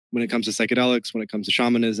when it comes to psychedelics, when it comes to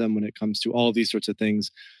shamanism, when it comes to all of these sorts of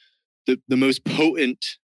things, the most potent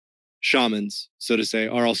shamans, so to say,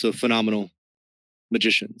 are also phenomenal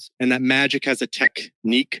magicians. And that magic has a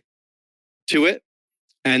technique to it.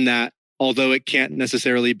 And that although it can't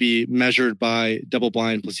necessarily be measured by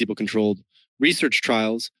double-blind, placebo-controlled research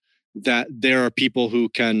trials, that there are people who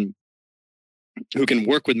can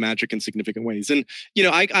work with magic in significant ways. And,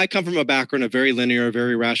 I come from a background of very linear,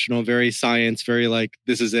 very rational, very science, very like,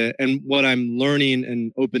 this is it. And what I'm learning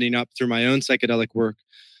and opening up through my own psychedelic work,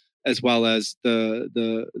 as well as the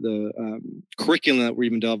curriculum that we're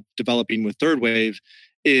even developing with Third Wave,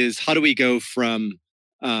 is how do we go from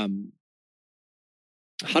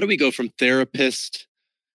therapist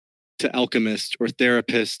to alchemist, or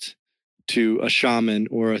therapist to a shaman,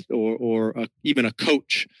 or even a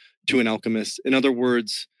coach to an alchemist? In other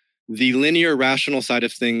words, the linear rational side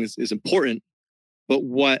of things is important, but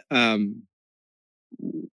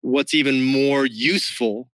what's even more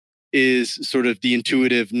useful is sort of the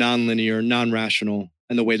intuitive, nonlinear, non-rational,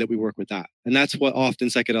 and the way that we work with that. And that's what often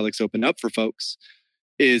psychedelics open up for folks,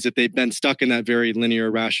 is if they've been stuck in that very linear,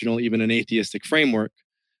 rational, even an atheistic framework.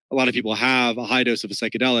 A lot of people have a high dose of a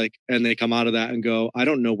psychedelic and they come out of that and go, I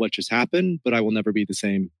don't know what just happened, but I will never be the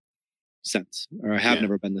same since, or I have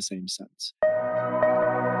never been the same since.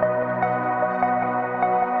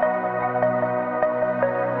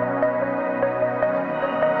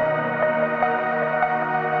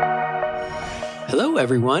 Hello,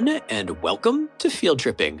 everyone, and welcome to Field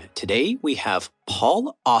Tripping. Today, we have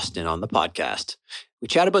Paul Austin on the podcast. We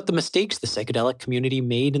chat about the mistakes the psychedelic community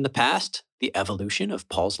made in the past, the evolution of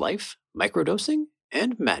Paul's life, microdosing,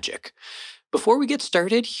 and magic. Before we get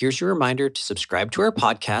started, here's your reminder to subscribe to our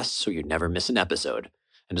podcast so you never miss an episode.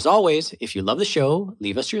 And as always, if you love the show,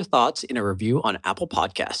 leave us your thoughts in a review on Apple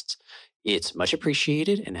Podcasts. It's much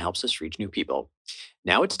appreciated and helps us reach new people.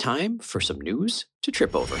 Now it's time for some news to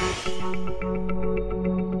trip over.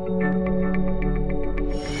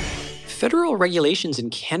 Federal regulations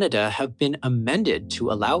in Canada have been amended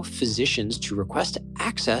to allow physicians to request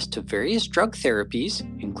access to various drug therapies,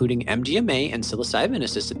 including MDMA and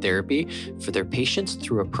psilocybin-assisted therapy, for their patients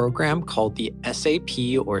through a program called the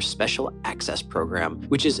SAP, or Special Access Program,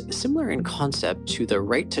 which is similar in concept to the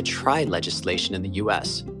Right to Try legislation in the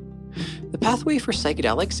US. The pathway for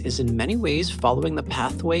psychedelics is in many ways following the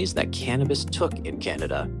pathways that cannabis took in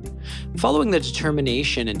Canada. Following the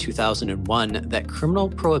determination in 2001 that criminal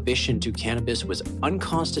prohibition to cannabis was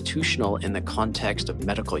unconstitutional in the context of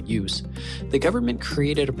medical use, the government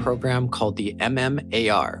created a program called the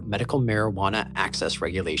MMAR, Medical Marijuana Access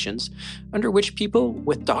Regulations, under which people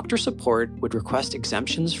with doctor support would request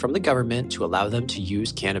exemptions from the government to allow them to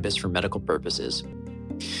use cannabis for medical purposes.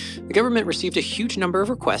 The government received a huge number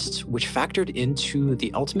of requests, which factored into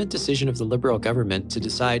the ultimate decision of the Liberal government to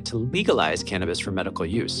decide to legalize cannabis for medical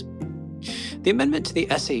use. The amendment to the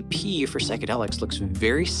SAP for psychedelics looks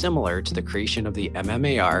very similar to the creation of the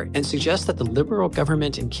MMAR and suggests that the Liberal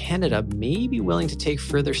government in Canada may be willing to take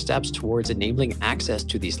further steps towards enabling access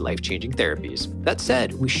to these life-changing therapies. That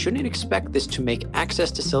said, we shouldn't expect this to make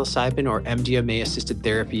access to psilocybin or MDMA-assisted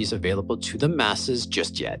therapies available to the masses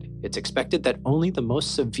just yet. It's expected that only the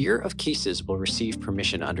most severe of cases will receive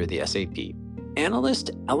permission under the SAP.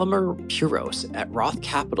 Analyst Elemer Puros at Roth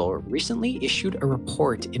Capital recently issued a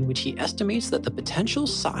report in which he estimates that the potential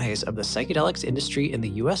size of the psychedelics industry in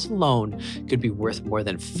the US alone could be worth more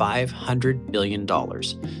than $500 billion.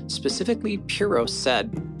 Specifically, Puros said,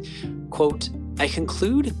 quote, I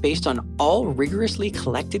conclude, based on all rigorously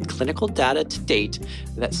collected clinical data to date,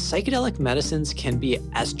 that psychedelic medicines can be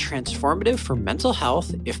as transformative for mental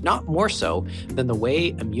health, if not more so, than the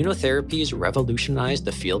way immunotherapies revolutionized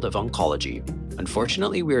the field of oncology.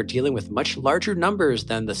 Unfortunately, we are dealing with much larger numbers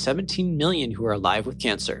than the 17 million who are alive with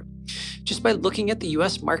cancer. Just by looking at the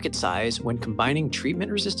US market size, when combining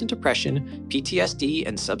treatment-resistant depression, PTSD,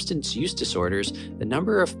 and substance use disorders, the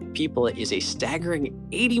number of people is a staggering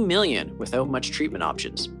 80 million without much treatment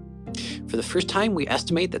options. For the first time, we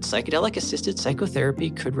estimate that psychedelic-assisted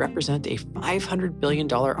psychotherapy could represent a $500 billion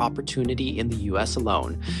opportunity in the US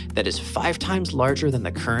alone. That is 5 times larger than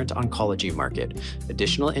the current oncology market.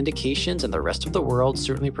 Additional indications in the rest of the world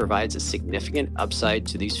certainly provides a significant upside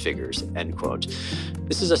to these figures, end quote.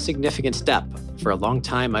 This is a significant step. For a long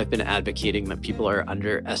time, I've been advocating that people are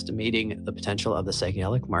underestimating the potential of the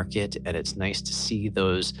psychedelic market, and it's nice to see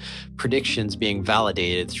those predictions being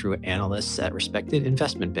validated through analysts at respected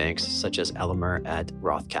investment banks, such as Elemer at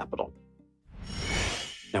Roth Capital.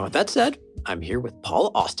 Now, with that said, I'm here with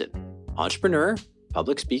Paul Austin, entrepreneur,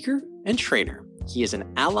 public speaker, and trainer. He is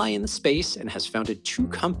an ally in the space and has founded 2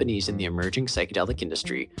 companies in the emerging psychedelic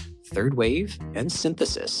industry, Third Wave and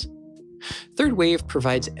Synthesis. Third Wave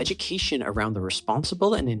provides education around the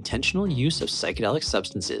responsible and intentional use of psychedelic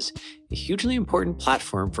substances, a hugely important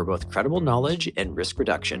platform for both credible knowledge and risk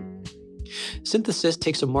reduction. Synthesis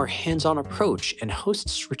takes a more hands-on approach and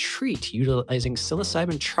hosts retreat utilizing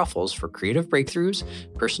psilocybin truffles for creative breakthroughs,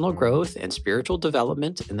 personal growth, and spiritual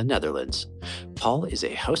development in the Netherlands. Paul is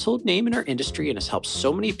a household name in our industry and has helped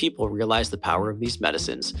so many people realize the power of these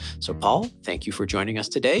medicines. So Paul, thank you for joining us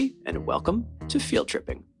today, and welcome to Field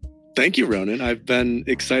Tripping. Thank you, Ronan. I've been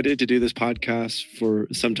excited to do this podcast for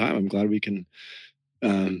some time. I'm glad we can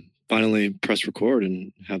finally press record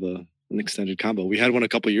and have an extended combo. We had one a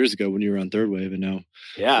couple of years ago when you were on Third Wave, and now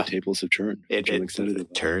the tables have turned.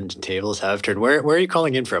 Tables have turned. Where are you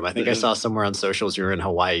calling in from? I think I saw somewhere on socials you were in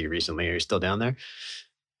Hawaii recently. Are you still down there?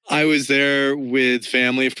 I was there with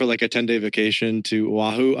family for like a 10-day vacation to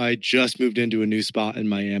Oahu. I just moved into a new spot in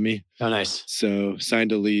Miami. Oh, nice. So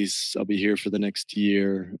signed a lease. I'll be here for the next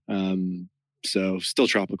year. So still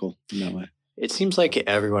tropical in that way. It seems like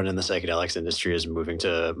everyone in the psychedelics industry is moving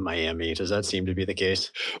to Miami. Does that seem to be the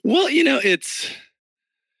case? Well,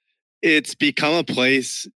 it's become a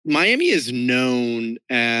place. Miami is known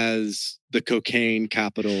as the cocaine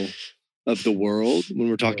capital of the world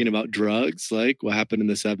when we're talking about drugs, like what happened in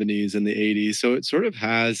the 70s and the 80s. So it sort of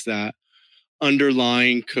has that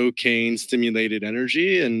underlying cocaine stimulated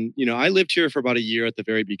energy. And, I lived here for about a year at the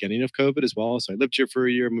very beginning of COVID as well. So I lived here for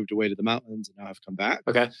a year, moved away to the mountains, and now I've come back.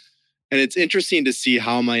 Okay. And it's interesting to see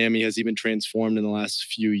how Miami has even transformed in the last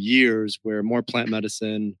few years, where more plant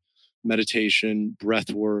medicine, meditation,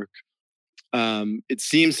 breath work. It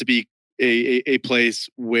seems to be a place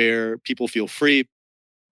where people feel free.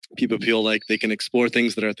 People feel like they can explore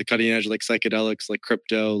things that are at the cutting edge, like psychedelics, like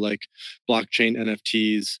crypto, like blockchain,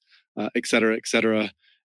 NFTs, et cetera, et cetera.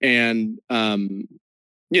 And, so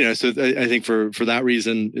I think for that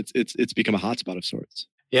reason, it's become a hotspot of sorts.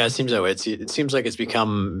 Yeah, it seems that way. It seems like it's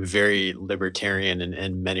become very libertarian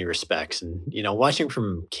in many respects. And, watching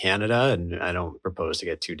from Canada, and I don't propose to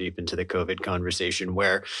get too deep into the COVID conversation,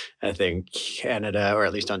 where I think Canada, or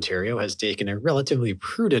at least Ontario, has taken a relatively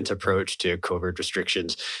prudent approach to COVID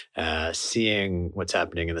restrictions. Seeing what's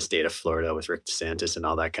happening in the state of Florida with Rick DeSantis and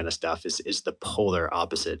all that kind of stuff is the polar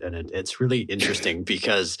opposite. And it's really interesting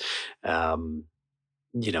because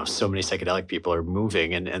so many psychedelic people are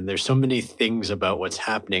moving, and there's so many things about what's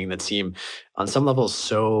happening that seem on some levels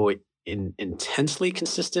so intensely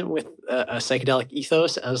consistent with a psychedelic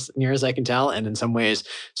ethos, as near as I can tell, and in some ways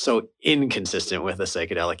so inconsistent with a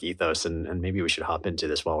psychedelic ethos. And maybe we should hop into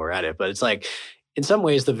this while we're at it. But it's like, in some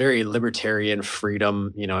ways, the very libertarian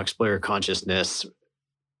freedom, explore your consciousness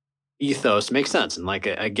ethos makes sense. And like,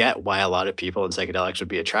 I get why a lot of people in psychedelics would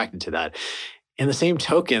be attracted to that. In the same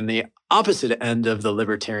token, the opposite end of the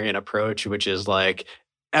libertarian approach, which is like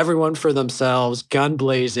everyone for themselves, gun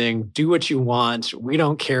blazing, do what you want. We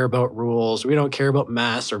don't care about rules. We don't care about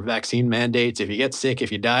masks or vaccine mandates. If you get sick,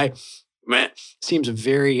 if you die, seems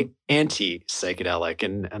very anti-psychedelic.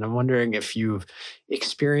 And I'm wondering if you've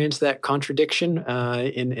experienced that contradiction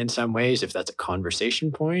in some ways, if that's a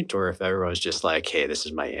conversation point, or if everyone's just like, hey, this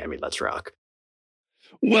is Miami, let's rock.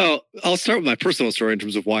 Well, I'll start with my personal story in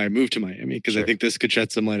terms of why I moved to Miami, because I think this could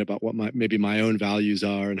shed some light about what maybe my own values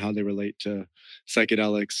are and how they relate to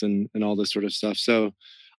psychedelics and all this sort of stuff. So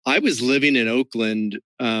I was living in Oakland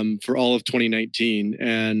for all of 2019.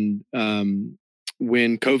 And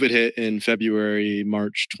when COVID hit in February,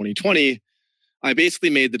 March 2020, I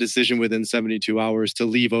basically made the decision within 72 hours to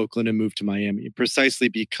leave Oakland and move to Miami, precisely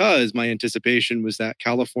because my anticipation was that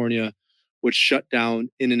California would shut down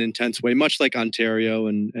in an intense way, much like Ontario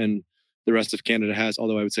and the rest of Canada has,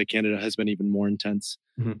 although I would say Canada has been even more intense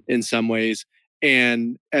in some ways.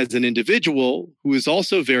 And as an individual who is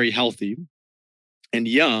also very healthy and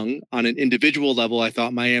young on an individual level, I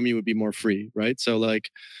thought Miami would be more free, right? So like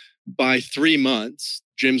by 3 months,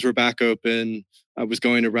 gyms were back open. I was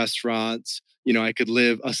going to restaurants. I could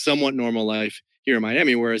live a somewhat normal life here in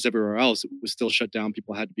Miami, whereas everywhere else it was still shut down.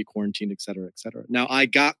 People had to be quarantined, et cetera, et cetera. Now I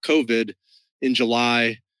got COVID in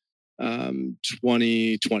July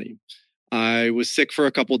 2020. I was sick for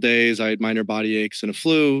a couple of days. I had minor body aches and a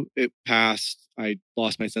flu. It passed. I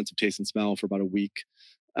lost my sense of taste and smell for about a week.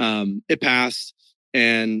 It passed.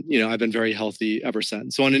 And, I've been very healthy ever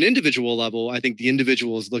since. So on an individual level, I think the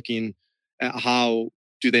individual is looking at how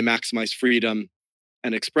do they maximize freedom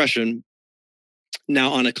and expression.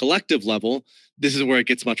 Now, on a collective level, this is where it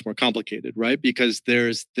gets much more complicated, right? Because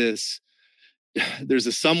there's a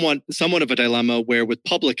somewhat of a dilemma where with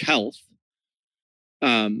public health,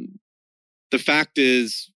 the fact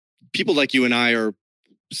is people like you and I are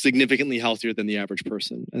significantly healthier than the average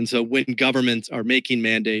person. And so when governments are making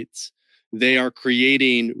mandates, they are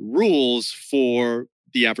creating rules for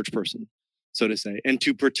the average person, so to say. And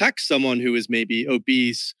to protect someone who is maybe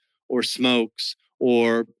obese or smokes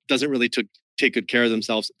or doesn't really take good care of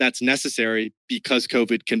themselves, that's necessary because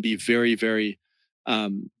COVID can be very, very,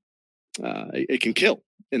 it can kill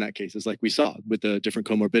in that case, as like we saw with the different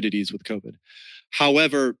comorbidities with COVID.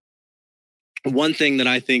 However, one thing that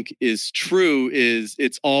I think is true is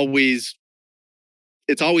it's always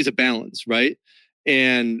a balance, right?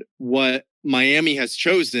 And what Miami has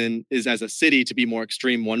chosen is as a city to be more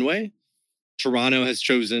extreme one way. Toronto has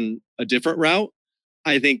chosen a different route.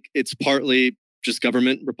 I think it's partly just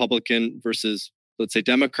government, Republican versus, let's say,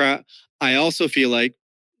 Democrat. I also feel like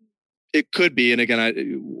it could be, and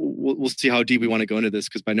again, we'll see how deep we want to go into this,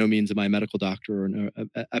 because by no means am I a medical doctor or an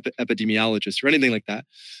epidemiologist or anything like that.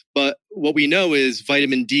 But what we know is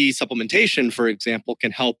vitamin D supplementation, for example,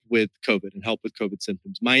 can help with COVID and help with COVID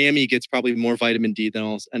symptoms. Miami gets probably more vitamin D than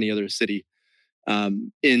almost any other city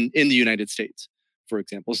in the United States, for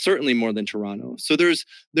example, certainly more than Toronto. So there's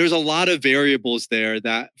a lot of variables there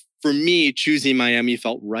that, for me, choosing Miami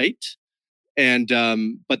felt right, and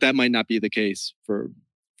but that might not be the case for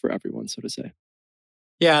everyone, so to say.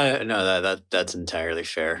 Yeah, no, that's entirely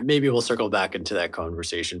fair. Maybe we'll circle back into that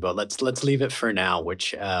conversation, but let's leave it for now.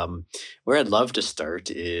 Which where I'd love to start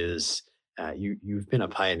is you've been a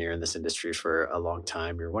pioneer in this industry for a long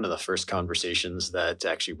time. You're one of the first conversations that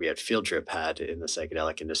actually we at Field Trip had in the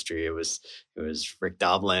psychedelic industry. It was Rick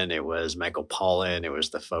Doblin, it was Michael Pollan, it was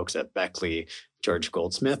the folks at Beckley, George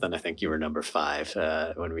Goldsmith, and I think you were number 5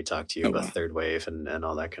 when we talked to you about Third Wave and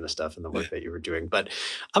all that kind of stuff and the work that you were doing. But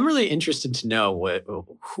I'm really interested to know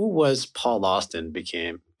who was Paul Austin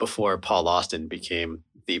before Paul Austin became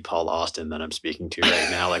the Paul Austin that I'm speaking to right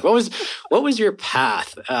now. Like, what was your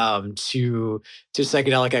path to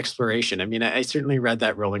psychedelic exploration? I mean, I certainly read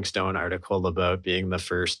that Rolling Stone article about being the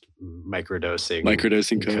first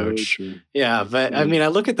microdosing coach. Yeah, but I mean, I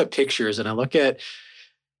look at the pictures and I look at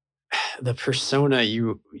the persona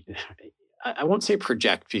I won't say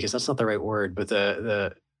project because that's not the right word, but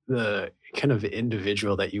the kind of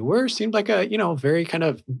individual that you were seemed like a, very kind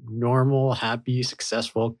of normal, happy,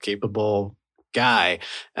 successful, capable guy.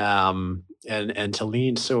 And to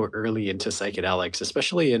lean so early into psychedelics,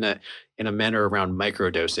 especially in a manner around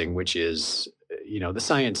microdosing, which is, the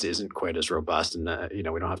science isn't quite as robust, and we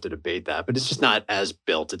don't have to debate that, but it's just not as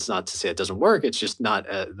built. It's not to say it doesn't work. It's just not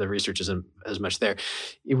the research isn't as much there.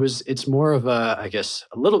 It's more of I guess,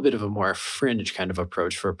 a little bit of a more fringe kind of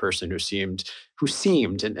approach for a person who seemed,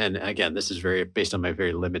 and again, this is very based on my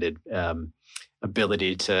very limited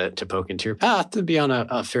ability to poke into your path, to be on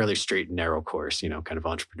a fairly straight and narrow course, kind of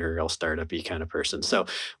entrepreneurial, startup-y kind of person. So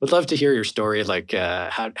would love to hear your story. Like,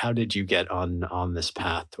 how did you get on this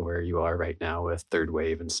path to where you are right now with Third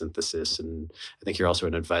Wave and Synthesis? And I think you're also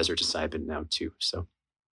an advisor to Cybin now too. So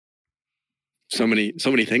many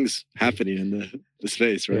things happening in the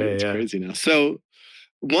space, right? It's crazy now. So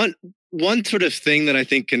one sort of thing that I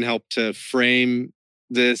think can help to frame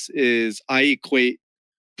this is I equate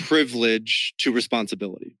privilege to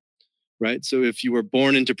responsibility, right? So if you were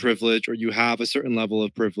born into privilege or you have a certain level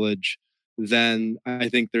of privilege, then I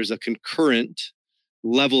think there's a concurrent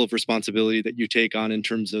level of responsibility that you take on in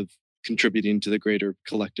terms of contributing to the greater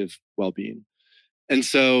collective well-being. And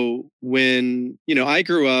so when, I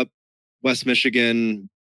grew up West Michigan,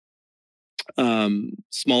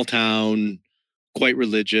 small town, quite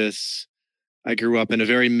religious. I grew up in a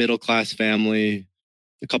very middle-class family,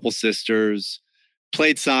 a couple sisters,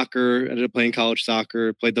 played soccer, ended up playing college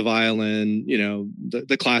soccer, played the violin,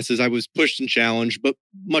 the classes. I was pushed and challenged, but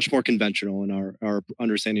much more conventional in our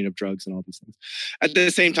understanding of drugs and all these things. At the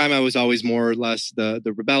same time, I was always more or less the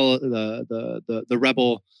rebel, the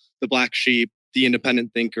rebel, the black sheep, the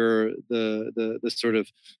independent thinker, the sort of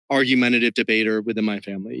argumentative debater within my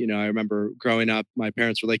family. I remember growing up, my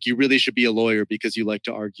parents were like, "You really should be a lawyer because you like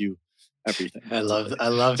to argue everything." I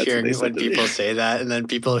love hearing when people say that, and then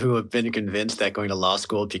people who have been convinced that going to law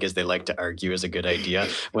school because they like to argue is a good idea,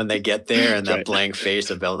 when they get there and that blank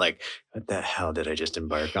face about like, what the hell did I just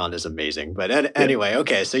embark on, is amazing. But anyway,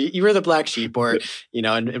 okay, so you were the black sheep, or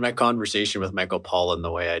in my conversation with Michael Pollan,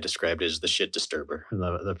 the way I described it is the shit disturber,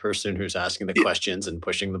 the person who's asking the questions and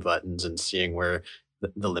pushing the buttons and seeing where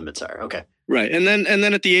the limits are. Okay. Right. And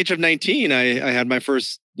then at the age of 19, I had my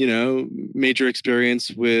first, major experience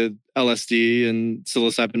with LSD and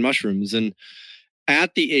psilocybin mushrooms. And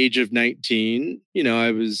at the age of 19,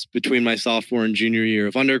 I was between my sophomore and junior year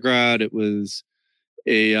of undergrad. It was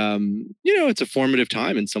it's a formative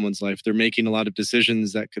time in someone's life. They're making a lot of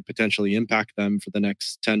decisions that could potentially impact them for the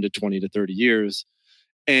next 10 to 20 to 30 years.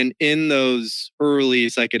 And in those early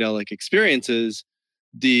psychedelic experiences,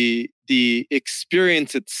 the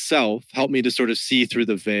experience itself helped me to sort of see through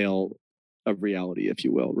the veil of reality, if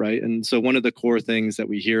you will, right? And so one of the core things that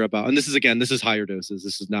we hear about, and this is higher doses.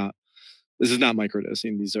 This is not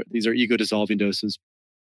microdosing. These are ego dissolving doses.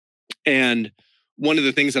 And one of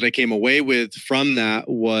the things that I came away with from that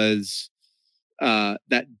was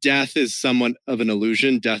that death is somewhat of an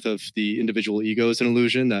illusion. Death of the individual ego is an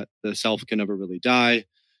illusion, that the self can never really die.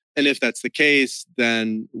 And if that's the case,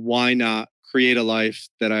 then why not create a life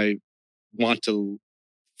that I want to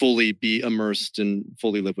fully be immersed and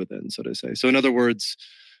fully live within, so to say. So in other words,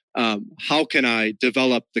 how can I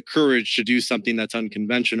develop the courage to do something that's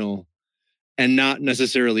unconventional and not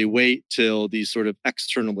necessarily wait till these sort of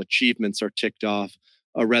external achievements are ticked off,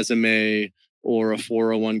 a resume or a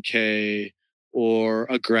 401k or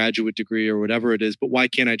a graduate degree or whatever it is, but why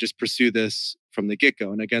can't I just pursue this from the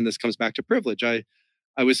get-go? And again, this comes back to privilege. I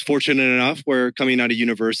was fortunate enough where coming out of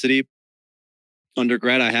university,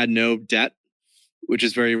 undergrad, I had no debt, which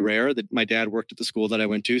is very rare. That my dad worked at the school that I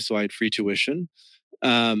went to, so I had free tuition.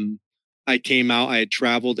 I came out, I had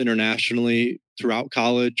traveled internationally throughout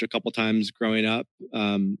college a couple times growing up.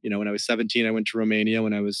 When I was 17, I went to Romania.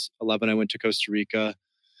 When I was 11, I went to Costa Rica.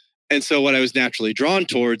 And so what I was naturally drawn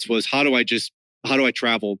towards was how do I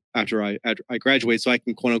travel after I graduate so I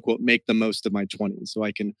can quote unquote make the most of my 20s, so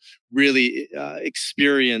I can really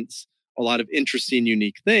experience a lot of interesting,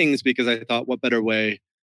 unique things, because I thought, what better way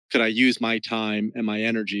could I use my time and my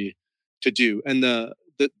energy to do? And the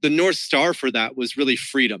North Star for that was really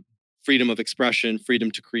freedom of expression,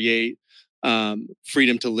 freedom to create,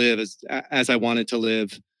 freedom to live as I wanted to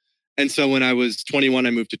live. And so when I was 21,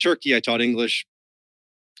 I moved to Turkey. I taught English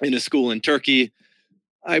in a school in Turkey.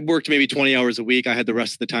 I worked maybe 20 hours a week. I had the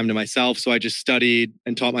rest of the time to myself. So I just studied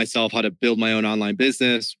and taught myself how to build my own online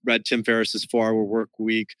business, read Tim Ferriss's 4-Hour Work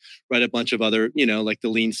Week, read a bunch of other, like The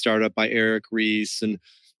Lean Startup by Eric Ries and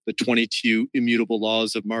the 22 Immutable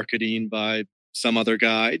Laws of Marketing by some other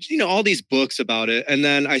guy, all these books about it. And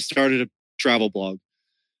then I started a travel blog,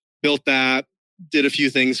 built that, did a few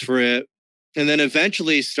things for it, and then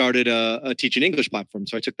eventually started a teaching English platform.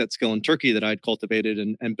 So I took that skill in Turkey that I'd cultivated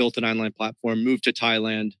and built an online platform, moved to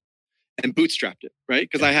Thailand and bootstrapped it, right?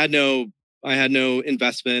 Because I had no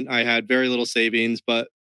investment. I had very little savings, but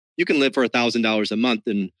you can live for $1,000 a month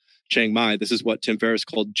in Chiang Mai. This is what Tim Ferriss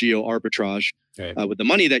called geo arbitrage, right? With the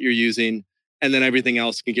money that you're using, and then everything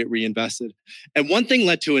else can get reinvested. And one thing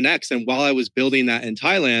led to an next. And while I was building that in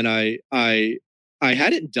Thailand, I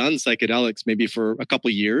hadn't done psychedelics maybe for a couple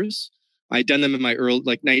of years. I'd done them in my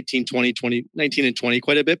early, 19 and 20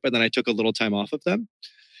 quite a bit, but then I took a little time off of them.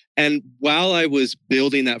 And while I was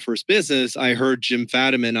building that first business, I heard Jim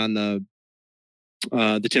Fadiman on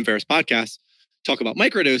the Tim Ferriss podcast talk about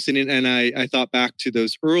microdosing. And I thought back to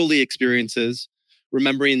those early experiences,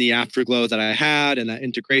 remembering the afterglow that I had and that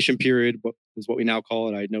integration period, what is what we now call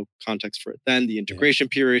it. I had no context for it then, the integration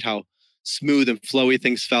period, how smooth and flowy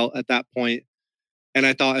things felt at that point. And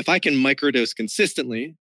I thought, if I can microdose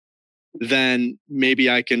consistently, then maybe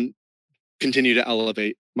I can continue to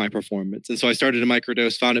elevate my performance. And so I started a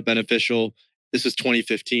microdose, found it beneficial. This was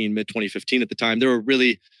 2015, mid 2015 at the time. There were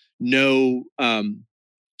really no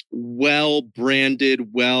well-branded,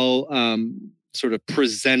 sort of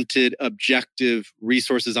presented, objective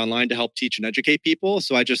resources online to help teach and educate people.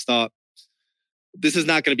 So I just thought, this is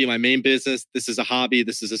not going to be my main business. This is a hobby.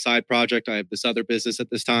 This is a side project. I have this other business at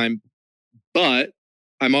this time. But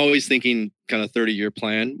I'm always thinking kind of 30-year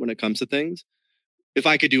plan when it comes to things. If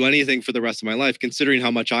I could do anything for the rest of my life, considering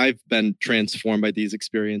how much I've been transformed by these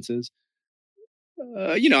experiences,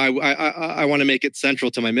 I want to make it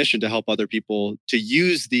central to my mission to help other people to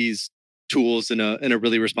use these tools in a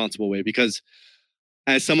really responsible way. Because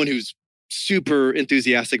as someone who's super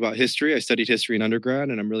enthusiastic about history, I studied history in undergrad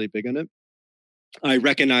and I'm really big on it. I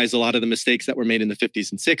recognize a lot of the mistakes that were made in the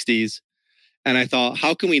 50s and 60s. And I thought,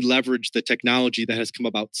 how can we leverage the technology that has come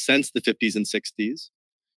about since the 50s and 60s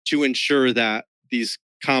to ensure that these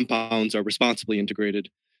compounds are responsibly integrated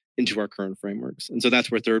into our current frameworks? And so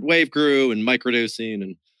that's where Third Wave grew, and microdosing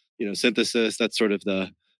and synthesis. That's sort of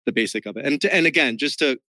the basic of it. And again, just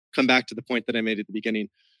to come back to the point that I made at the beginning,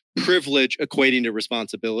 privilege equating to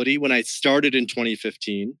responsibility. When I started in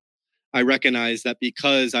 2015, I recognized that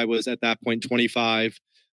because I was at that point 25,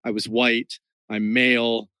 I was white, I'm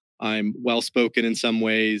male, I'm well-spoken in some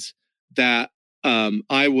ways, that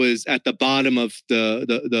I was at the bottom of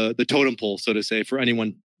the totem pole, so to say, for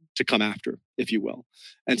anyone to come after, if you will.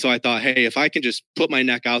 And so I thought, hey, if I can just put my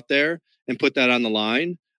neck out there and put that on the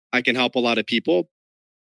line, I can help a lot of people.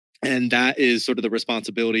 And that is sort of the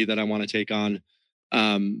responsibility that I want to take on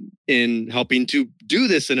in helping to do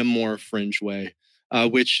this in a more fringe way,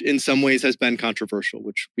 which in some ways has been controversial,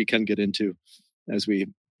 which we can get into as we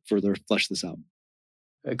further flesh this out.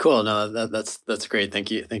 Cool. No, that's great.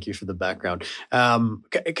 Thank you for the background.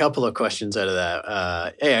 A couple of questions out of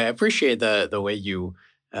that. Hey, I appreciate the way you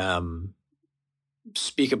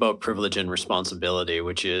speak about privilege and responsibility,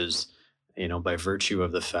 which is, by virtue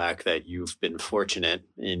of the fact that you've been fortunate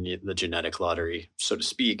in the genetic lottery, so to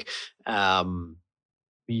speak,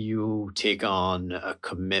 you take on a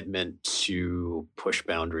commitment to push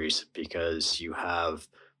boundaries because you have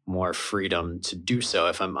more freedom to do so.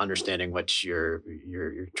 If I'm understanding what you're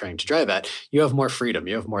trying to drive at, you have more freedom,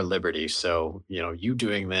 you have more liberty. So, you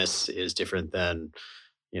doing this is different than,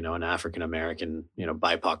 an African American,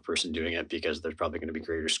 BIPOC person doing it, because there's probably going to be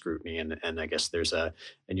greater scrutiny. And I guess there's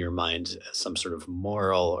in your mind, some sort of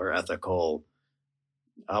moral or ethical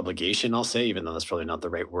obligation, I'll say, even though that's probably not the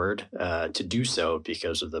right word, to do so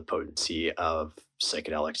because of the potency of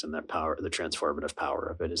psychedelics and their power, the transformative power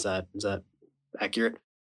of it. Is that accurate?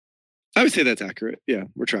 I would say that's accurate. Yeah,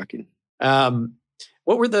 we're tracking.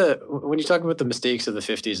 What were when you talk about the mistakes of the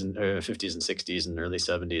 50s and 60s and early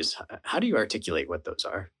 70s, how do you articulate what those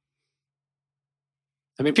are?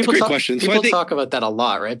 I mean, people talk about that a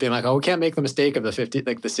lot, right? Being like, oh, we can't make the mistake of the 50s,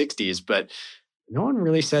 like the 60s, but no one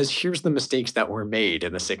really says, here's the mistakes that were made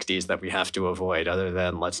in the 60s that we have to avoid, other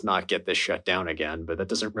than let's not get this shut down again. But that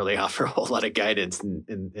doesn't really offer a whole lot of guidance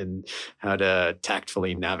in how to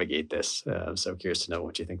tactfully navigate this. So curious to know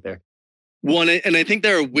what you think there. One, and I think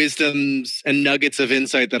there are wisdoms and nuggets of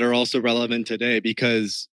insight that are also relevant today,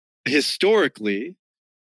 because historically,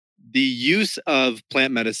 the use of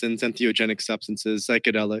plant medicines, entheogenic substances,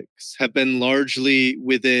 psychedelics, have been largely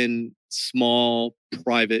within small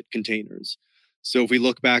private containers. So if we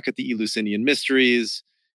look back at the Eleusinian mysteries,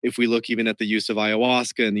 if we look even at the use of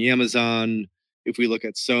ayahuasca in the Amazon, if we look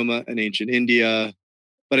at soma in ancient India,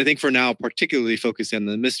 but I think for now, particularly focusing on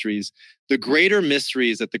the mysteries, the greater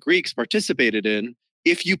mysteries that the Greeks participated in,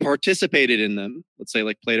 if you participated in them, let's say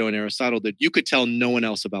like Plato and Aristotle did, you could tell no one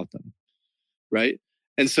else about them, right?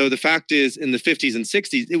 And so the fact is, in the 50s and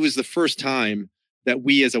 60s, it was the first time that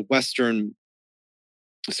we as a Western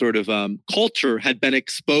sort of culture had been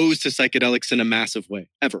exposed to psychedelics in a massive way,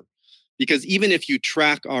 ever. Because even if you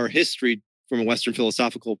track our history from a Western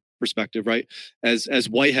philosophical perspective, right, as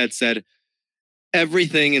Whitehead said,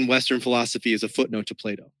 everything in Western philosophy is a footnote to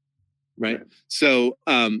Plato, right? So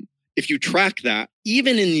if you track that,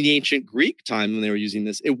 even in the ancient Greek time when they were using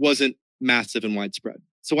this, it wasn't massive and widespread.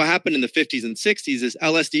 So what happened in the 50s and 60s is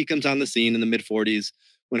LSD comes on the scene in the mid 40s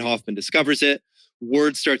when Hoffman discovers it.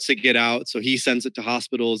 Word starts to get out. So he sends it to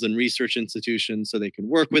hospitals and research institutions so they can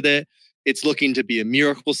work with it. It's looking to be a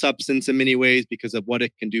miracle substance in many ways because of what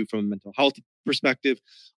it can do from a mental health perspective.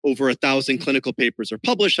 Over 1,000 clinical papers are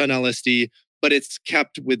published on LSD, but it's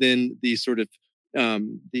kept within the sort of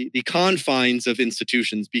the confines of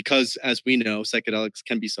institutions because, as we know, psychedelics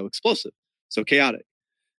can be so explosive, so chaotic.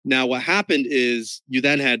 Now, what happened is you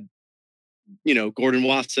then had, Gordon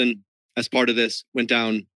Watson, as part of this, went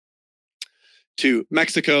down to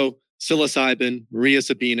Mexico, psilocybin, Maria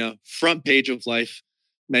Sabina, front page of Life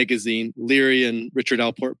magazine. Leary and Richard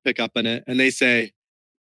Alport pick up on it, and they say,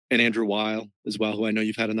 and Andrew Weil as well, who I know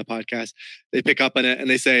you've had on the podcast, they pick up on it and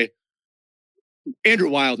they say, Andrew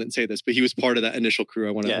Weil didn't say this, but he was part of that initial crew.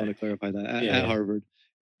 I want to clarify that at Harvard.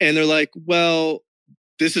 And they're like, well,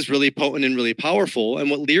 this is really potent and really powerful. And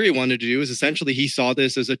what Leary wanted to do is essentially he saw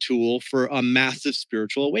this as a tool for a massive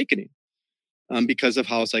spiritual awakening because of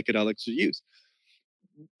how psychedelics are used.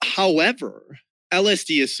 However,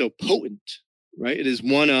 LSD is so potent, right? It is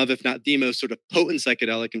one of, if not the most sort of potent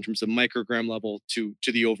psychedelic in terms of microgram level to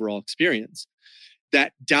the overall experience,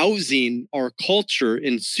 that dousing our culture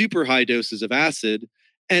in super high doses of acid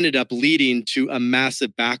ended up leading to a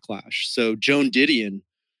massive backlash. So Joan Didion,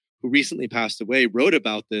 who recently passed away, wrote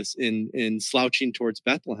about this in Slouching Towards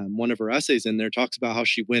Bethlehem. One of her essays in there talks about how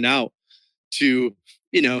she went out to,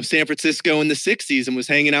 San Francisco in the 60s and was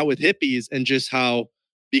hanging out with hippies, and just how,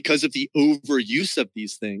 because of the overuse of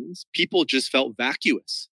these things, people just felt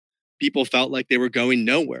vacuous. People felt like they were going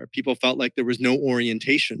nowhere. People felt like there was no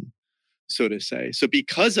orientation, so to say. So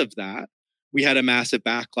because of that, we had a massive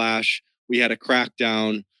backlash. We had a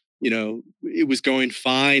crackdown. It was going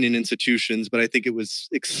fine in institutions, but I think it was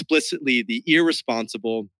explicitly the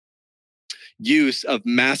irresponsible use of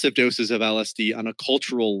massive doses of LSD on a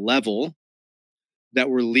cultural level that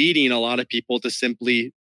were leading a lot of people to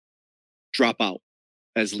simply drop out,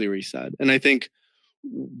 as Leary said. And I think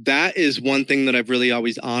that is one thing that I've really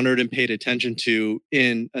always honored and paid attention to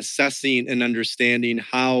in assessing and understanding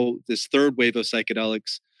how this third wave of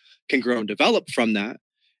psychedelics can grow and develop from that.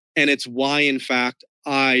 And it's why, in fact,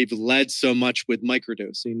 I've led so much with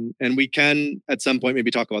microdosing. And we can, at some point, maybe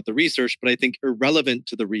talk about the research, but I think irrelevant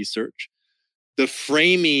to the research, the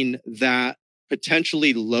framing that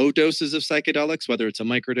potentially low doses of psychedelics, whether it's a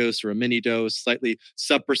microdose or a mini dose, slightly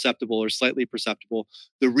subperceptible or slightly perceptible,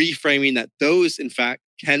 the reframing that those, in fact,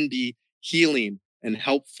 can be healing and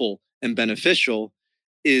helpful and beneficial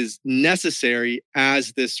is necessary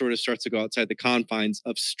as this sort of starts to go outside the confines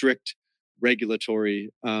of strict regulatory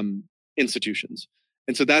institutions.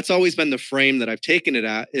 And so that's always been the frame that I've taken it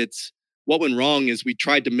at. It's what went wrong is we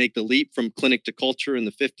tried to make the leap from clinic to culture in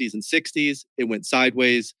the 50s and 60s. It went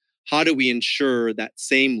sideways. How do we ensure that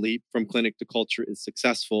same leap from clinic to culture is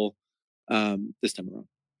successful this time around?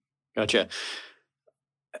 Gotcha.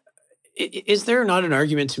 Is there not an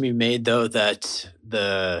argument to be made, though, that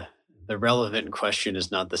the relevant question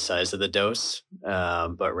is not the size of the dose,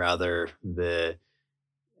 but rather the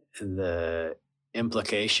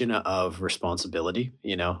implication of responsibility,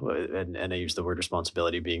 and I use the word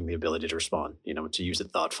responsibility being the ability to respond, to use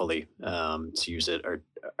it thoughtfully, to use it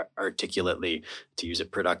articulately, to use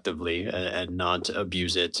it productively, and not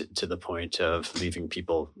abuse it to the point of leaving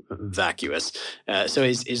people vacuous. So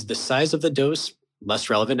is the size of the dose less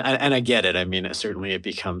relevant? And I get it. I mean, certainly it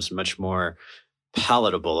becomes much more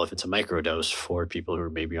palatable if it's a microdose for people who are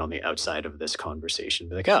maybe on the outside of this conversation.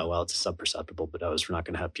 Be like, oh, well, it's a subperceptible dose. We're not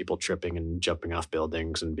going to have people tripping and jumping off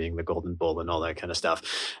buildings and being the golden bull and all that kind of stuff.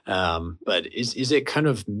 But is it kind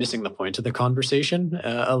of missing the point of the conversation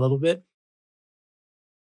a little bit?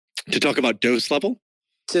 To talk about dose level?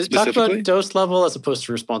 To talk about dose level as opposed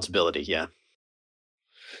to responsibility, yeah.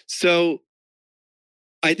 So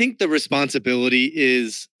I think the responsibility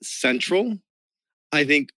is central. I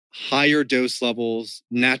think higher dose levels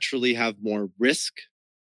naturally have more risk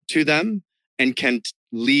to them and can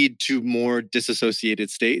lead to more disassociated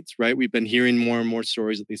states, right? We've been hearing more and more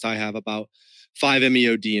stories, at least I have, about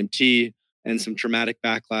 5-MeO-DMT and some traumatic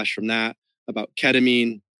backlash from that, about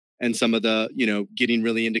ketamine and some of the, getting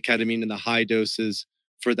really into ketamine and the high doses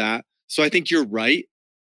for that. So I think you're right.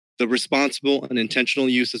 The responsible and intentional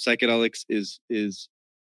use of psychedelics is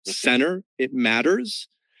center. It matters.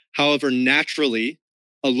 However, naturally,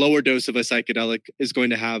 a lower dose of a psychedelic is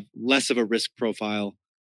going to have less of a risk profile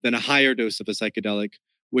than a higher dose of a psychedelic,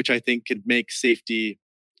 which I think could make safety,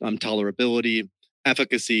 tolerability,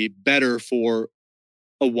 efficacy better for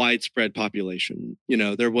a widespread population.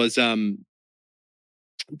 There was a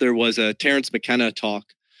Terence McKenna talk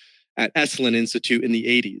at Esalen Institute in the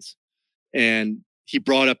 80s, and he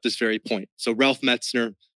brought up this very point. So Ralph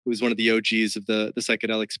Metzner, who was one of the OGs of the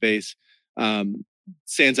psychedelic space,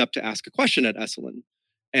 stands up to ask a question at Esalen.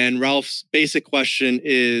 And Ralph's basic question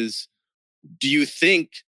is, do you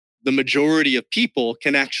think the majority of people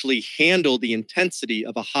can actually handle the intensity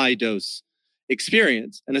of a high dose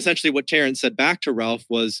experience? And essentially what Terence said back to Ralph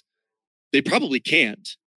was, they probably can't.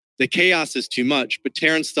 The chaos is too much. But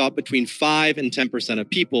Terence thought between 5 and 10% of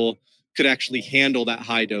people could actually handle that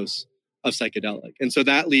high dose of psychedelic. And so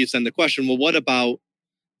that leaves then the question, well, what about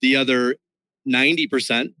the other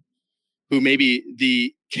 90% who maybe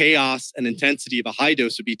the chaos and intensity of a high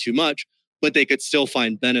dose would be too much, but they could still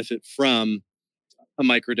find benefit from a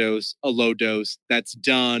microdose, a low dose that's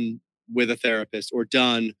done with a therapist or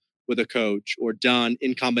done with a coach or done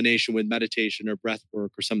in combination with meditation or breath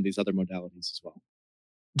work or some of these other modalities as well.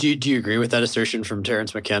 Do you agree with that assertion from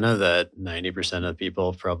Terence McKenna that 90% of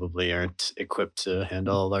people probably aren't equipped to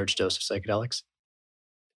handle a large dose of psychedelics?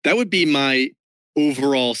 That would be my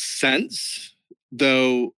overall sense,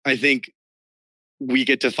 though I think we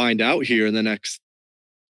get to find out here in the next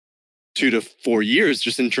 2 to 4 years,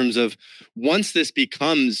 just in terms of once this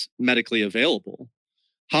becomes medically available,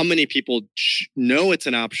 how many people know it's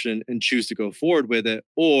an option and choose to go forward with it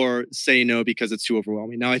or say no because it's too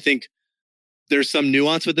overwhelming. Now, I think there's some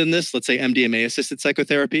nuance within this. Let's say MDMA-assisted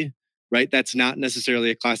psychotherapy, right? That's not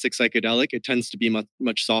necessarily a classic psychedelic. It tends to be much,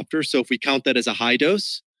 much softer. So if we count that as a high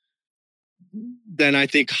dose, then I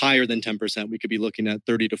think higher than 10%, we could be looking at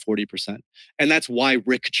 30 to 40%. And that's why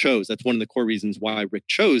Rick chose. That's one of the core reasons why Rick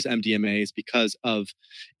chose MDMA is because of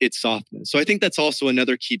its softness. So I think that's also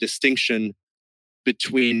another key distinction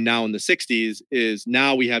between now and the 60s is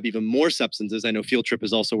now we have even more substances. I know Field Trip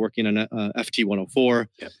is also working on FT104,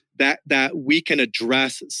 that we can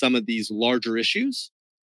address some of these larger issues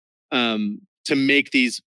to make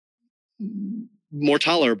these more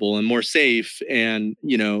tolerable and more safe and,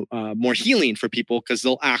 more healing for people because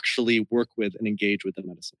they'll actually work with and engage with the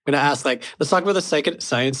medicine. I'm going to ask, let's talk about the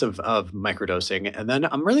science of microdosing. And then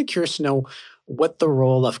I'm really curious to know what the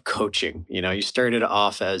role of coaching. You started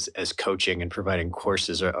off as coaching and providing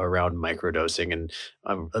courses around microdosing. And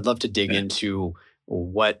I'd love to dig into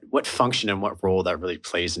what function and what role that really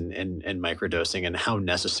plays in microdosing, and how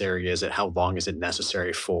necessary is it? How long is it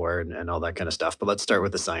necessary for, and all that kind of stuff. But let's start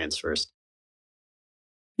with the science first.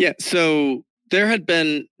 Yeah. So there had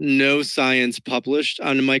been no science published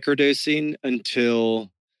on microdosing until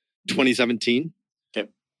 2017. Okay.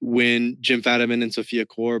 When Jim Fadiman and Sophia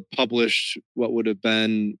Kaur published what would have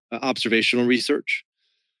been observational research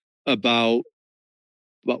about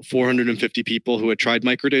 450 people who had tried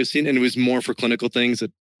microdosing, and it was more for clinical things.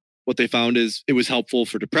 What they found is it was helpful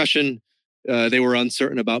for depression. They were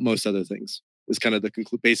uncertain about most other things. It was kind of the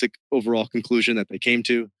basic overall conclusion that they came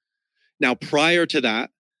to. Now, prior to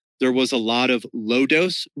that, there was a lot of low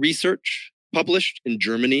dose research published in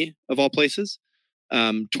Germany, of all places.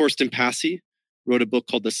 Torsten Passy wrote a book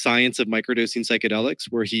called The Science of Microdosing Psychedelics,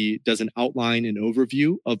 where he does an outline and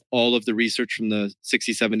overview of all of the research from the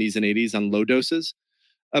 60s, 70s, and 80s on low doses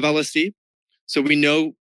of LSD. So we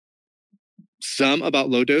know some about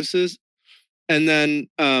low doses. And then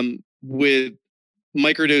with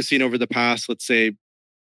microdosing over the past, let's say,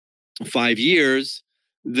 5 years,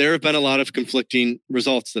 there have been a lot of conflicting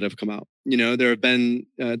results that have come out. There have been,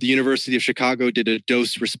 the University of Chicago did a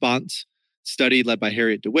dose response study led by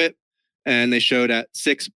Harriet DeWitt, and they showed at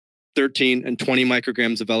 6, 13, and 20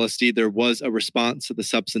 micrograms of LSD, there was a response to the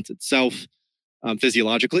substance itself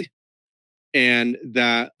physiologically. And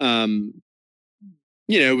that,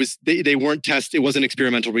 it was, they weren't it wasn't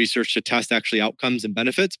experimental research to test actually outcomes and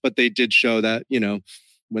benefits, but they did show that,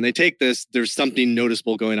 when they take this, there's something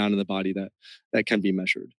noticeable going on in the body that can be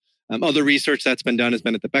measured. Other research that's been done has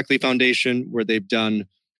been at the Beckley Foundation, where they've done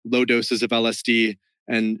low doses of LSD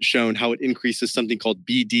and shown how it increases something called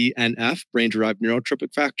BDNF, brain-derived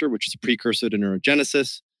neurotrophic factor, which is a precursor to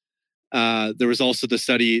neurogenesis. There was also the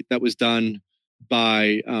study that was done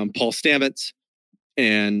by Paul Stamets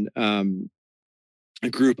and a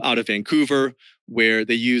group out of Vancouver, where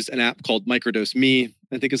they used an app called Microdose Me,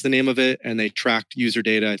 I think is the name of it. And they tracked user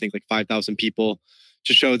data, I think like 5,000 people,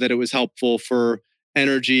 to show that it was helpful for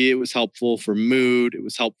energy. It was helpful for mood. It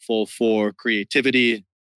was helpful for creativity.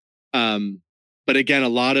 But again, a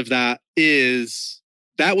lot of that was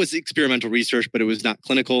experimental research, but it was not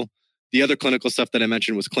clinical. The other clinical stuff that I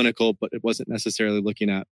mentioned was clinical, but it wasn't necessarily looking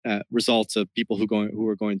at results of people who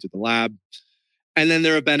were going to the lab. And then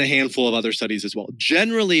there have been a handful of other studies as well.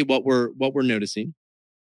 Generally, what we're noticing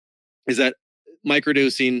is that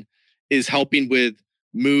microdosing is helping with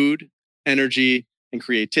mood, energy, and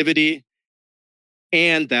creativity,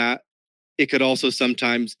 and that it could also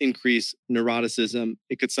sometimes increase neuroticism.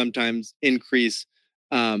 It could sometimes increase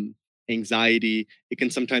anxiety. It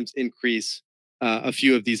can sometimes increase a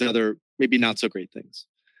few of these other maybe not so great things.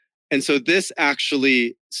 And so this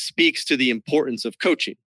actually speaks to the importance of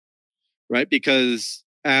coaching, right? Because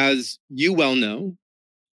as you well know,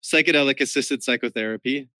 psychedelic-assisted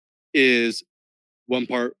psychotherapy is one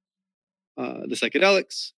part the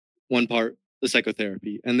psychedelics, one part the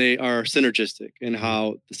psychotherapy, and they are synergistic in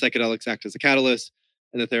how the psychedelics act as a catalyst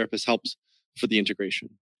and the therapist helps for the integration.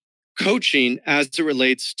 Coaching, as it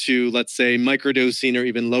relates to, let's say, microdosing or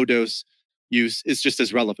even low dose use, is just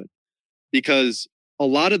as relevant, because a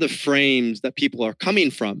lot of the frames that people are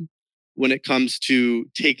coming from when it comes to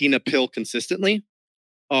taking a pill consistently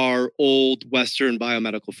are old Western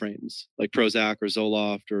biomedical frames like Prozac or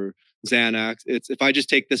Zoloft or Xanax. It's, if I just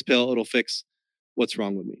take this pill, it'll fix what's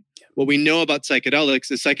wrong with me. Yeah. What we know about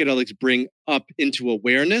psychedelics is psychedelics bring up into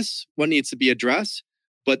awareness what needs to be addressed,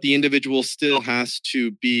 but the individual still has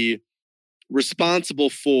to be responsible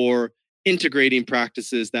for integrating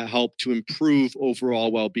practices that help to improve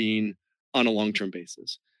overall well-being on a long-term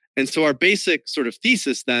basis. And so our basic sort of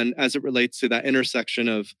thesis then, as it relates to that intersection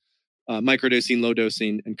of microdosing, low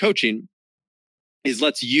dosing, and coaching, is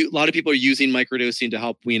a lot of people are using microdosing to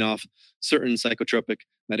help wean off certain psychotropic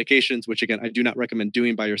medications, which again, I do not recommend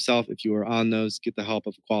doing by yourself. If you are on those, get the help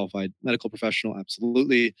of a qualified medical professional,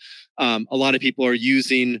 absolutely. A lot of people are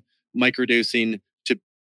using microdosing to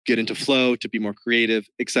get into flow, to be more creative,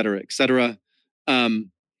 et cetera, et cetera.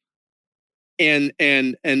 And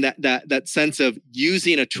that sense of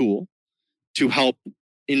using a tool to help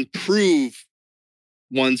improve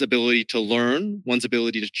one's ability to learn, one's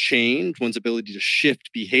ability to change, one's ability to shift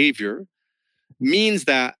behavior, means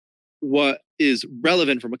that what is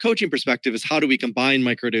relevant from a coaching perspective is how do we combine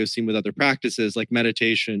microdosing with other practices like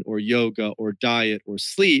meditation or yoga or diet or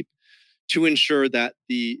sleep to ensure that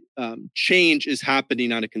the change is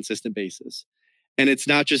happening on a consistent basis. And it's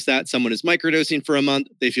not just that someone is microdosing for a month,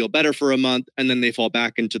 they feel better for a month, and then they fall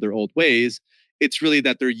back into their old ways. It's really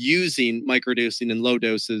that they're using microdosing in low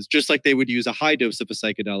doses, just like they would use a high dose of a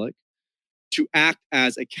psychedelic, to act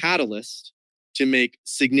as a catalyst to make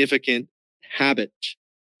significant habit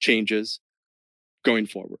changes going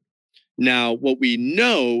forward. Now, what we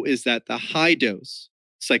know is that the high dose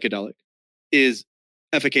psychedelic is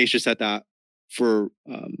efficacious at that for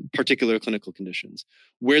particular clinical conditions.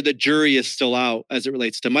 Where the jury is still out as it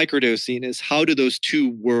relates to microdosing is how do those two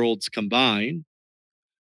worlds combine?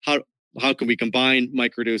 How can we combine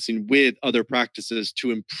microdosing with other practices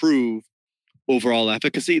to improve overall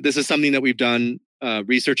efficacy? This is something that we've done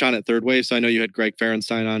research on at Third Wave. So I know you had Greg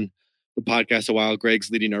Ferenstein on the podcast a while.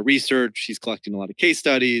 Greg's leading our research. He's collecting a lot of case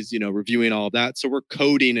studies, reviewing all of that. So we're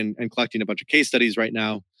coding and collecting a bunch of case studies right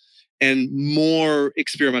now. And more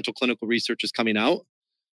experimental clinical research is coming out,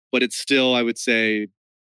 but it's still, I would say,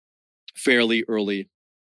 fairly early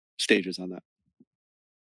stages on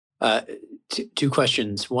that. Two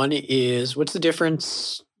questions. One is, what's the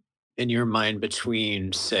difference in your mind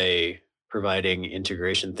between, say, providing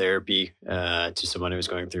integration therapy to someone who's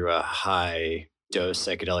going through a high dose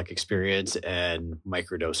psychedelic experience and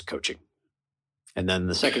microdose coaching? And then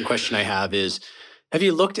the second question I have is, have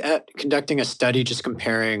you looked at conducting a study just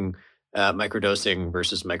comparing microdosing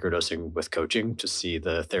versus microdosing with coaching to see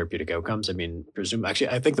the therapeutic outcomes? I mean,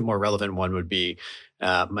 I think the more relevant one would be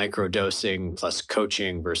microdosing plus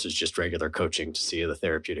coaching versus just regular coaching to see the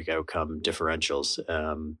therapeutic outcome differentials.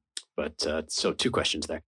 So two questions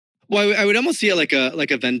there. Well, I would almost see it like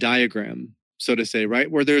a Venn diagram, so to say,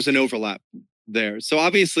 right? Where there's an overlap there. So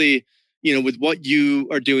obviously, with what you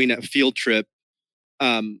are doing at Field Trip,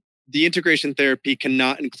 the integration therapy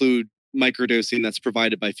cannot include microdosing that's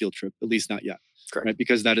provided by Field Trip, at least not yet. Correct. Right?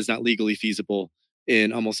 Because that is not legally feasible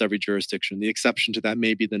in almost every jurisdiction. The exception to that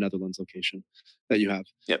may be the Netherlands location that you have.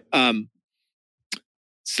 Yep.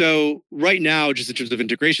 So right now, just in terms of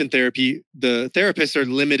integration therapy, the therapists are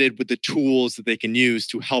limited with the tools that they can use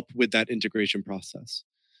to help with that integration process.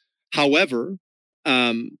 However,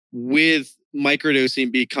 with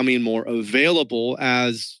microdosing becoming more available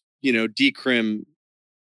as, decrim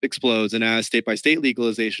explodes and as state-by-state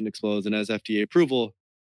legalization explodes and as FDA approval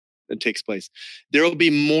takes place, there will be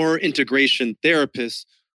more integration therapists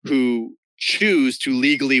who choose to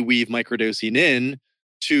legally weave microdosing in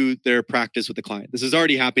to their practice with the client. This is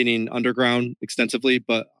already happening underground extensively,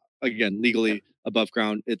 but again, legally above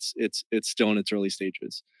ground, it's still in its early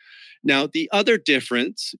stages. Now, the other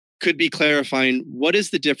difference could be clarifying what is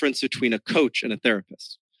the difference between a coach and a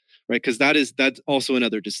therapist, right? Because that's also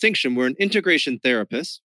another distinction where an integration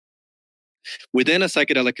therapist within a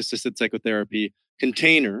psychedelic assisted psychotherapy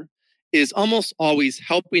container is almost always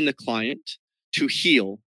helping the client to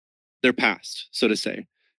heal their past, so to say.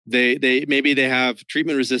 They maybe they have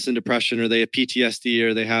treatment resistant depression, or they have PTSD,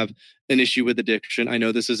 or they have an issue with addiction. I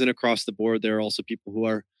know this isn't across the board. There are also people who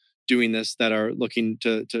are doing this that are looking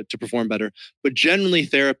to perform better. But generally,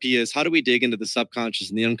 therapy is how do we dig into the subconscious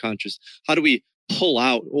and the unconscious? How do we pull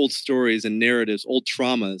out old stories and narratives, old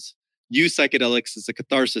traumas, use psychedelics as a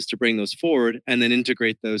catharsis to bring those forward, and then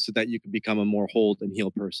integrate those so that you can become a more whole and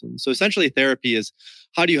healed person. So essentially, therapy is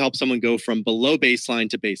how do you help someone go from below baseline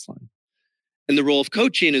to baseline? And the role of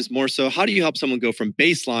coaching is more so how do you help someone go from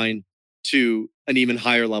baseline to an even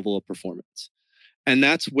higher level of performance? And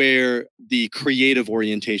that's where the creative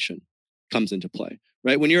orientation comes into play,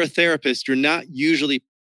 right? When you're a therapist, you're not usually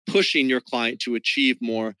pushing your client to achieve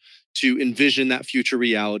more, to envision that future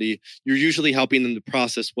reality. You're usually helping them to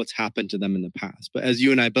process what's happened to them in the past. But as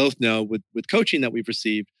you and I both know, with coaching that we've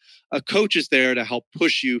received, a coach is there to help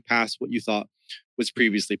push you past what you thought was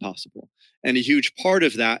previously possible. And a huge part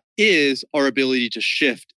of that is our ability to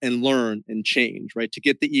shift and learn and change, right? To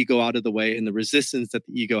get the ego out of the way and the resistance that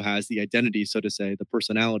the ego has, the identity, so to say, the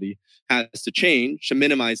personality has to change to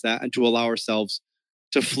minimize that and to allow ourselves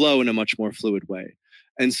to flow in a much more fluid way.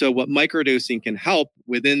 And so what microdosing can help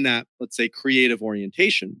within that, let's say, creative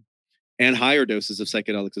orientation and higher doses of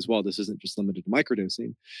psychedelics as well, this isn't just limited to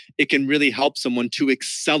microdosing, it can really help someone to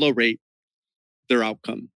accelerate their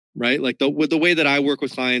outcome, right? Like the way that I work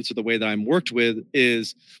with clients, or the way that I'm worked with,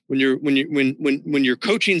 is when you're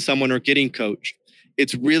coaching someone or getting coached,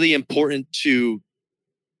 it's really important to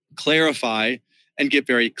clarify and get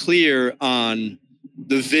very clear on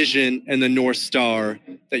the vision and the North Star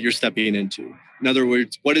that you're stepping into. In other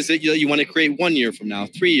words, what is it you want to create 1 year from now,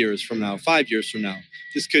 3 years from now, 5 years from now?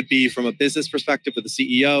 This could be from a business perspective with the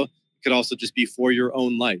CEO. It could also just be for your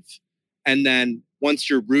own life. And then once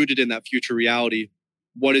you're rooted in that future reality,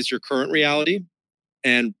 what is your current reality?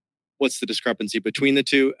 And what's the discrepancy between the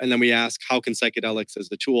two? And then we ask, how can psychedelics as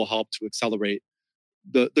the tool help to accelerate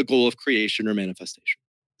the goal of creation or manifestation?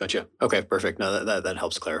 Gotcha. Okay, perfect. No, that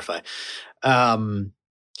helps clarify. Um,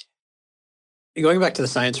 Going back to the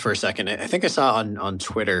science for a second, I think I saw on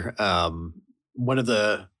Twitter one of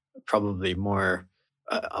the probably more,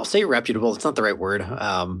 I'll say reputable, it's not the right word,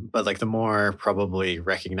 but like the more probably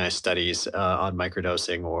recognized studies on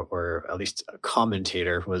microdosing, or at least a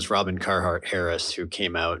commentator was Robin Carhart Harris, who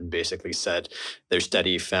came out and basically said their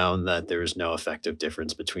study found that there was no effective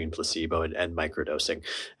difference between placebo and microdosing.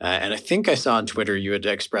 And I think I saw on Twitter you had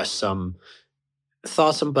expressed some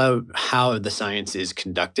thoughts about how the science is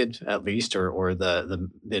conducted, at least, or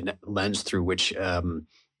the lens through which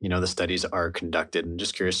the studies are conducted. And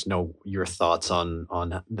just curious to know your thoughts on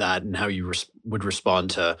that and how you would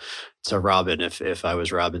respond to Robin if I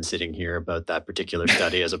was Robin sitting here about that particular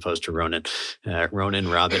study as opposed to Ronan. Ronan,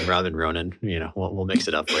 Robin, Ronan. We'll mix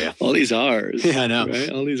it up for you. All these R's. Yeah, I know.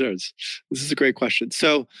 Right? All these R's. This is a great question.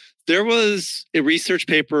 So there was a research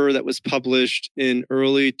paper that was published in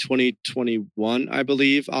early 2021, I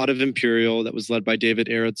believe, out of Imperial, that was led by David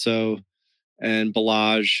Erritzoe and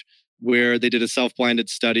Balazs, where they did a self-blinded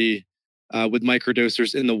study with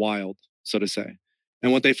microdosers in the wild, so to say.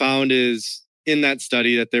 And what they found is in that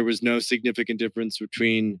study that there was no significant difference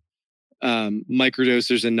between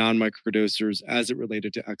microdosers and non-microdosers as it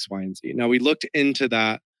related to X, Y, and Z. Now, we looked into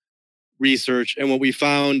that research, and what we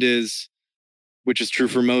found is, which is true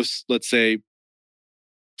for most, let's say,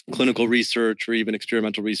 clinical research or even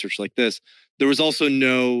experimental research like this, there was also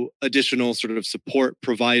no additional sort of support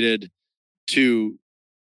provided to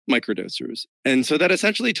microdosers. And so that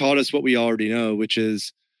essentially taught us what we already know, which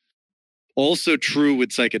is also true with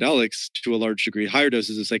psychedelics to a large degree, higher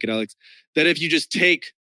doses of psychedelics, that if you just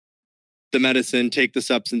take the medicine, take the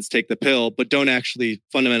substance, take the pill, but don't actually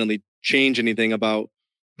fundamentally change anything about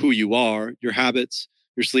who you are, your habits,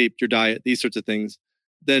 your sleep, your diet, these sorts of things,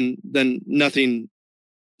 then nothing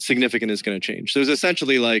significant is going to change. So it's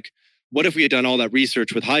essentially like, what if we had done all that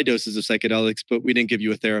research with high doses of psychedelics, but we didn't give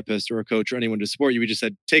you a therapist or a coach or anyone to support you? We just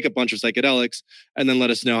said, take a bunch of psychedelics and then let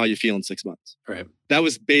us know how you feel in 6 months. Right. That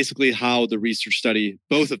was basically how the research study,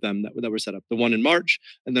 both of them that were set up, the one in March,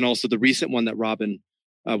 and then also the recent one that Robin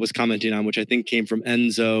was commenting on, which I think came from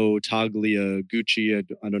Enzo Tagliagucci.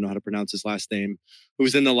 I don't know how to pronounce his last name, who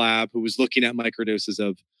was in the lab, who was looking at microdoses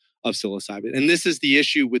of psilocybin. And this is the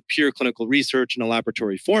issue with pure clinical research in a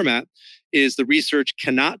laboratory format, is the research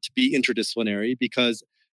cannot be interdisciplinary because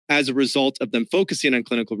as a result of them focusing on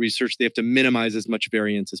clinical research, they have to minimize as much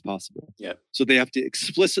variance as possible. Yeah. So they have to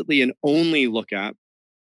explicitly and only look at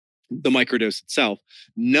the microdose itself.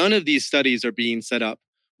 None of these studies are being set up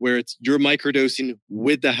where it's you're microdosing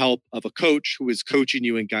with the help of a coach who is coaching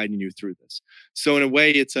you and guiding you through this. So in a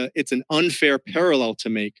way, it's an unfair parallel to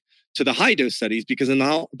make to the high dose studies, because in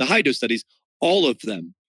the high dose studies, all of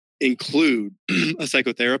them include a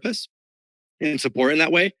psychotherapist and support in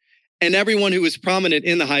that way. And everyone who is prominent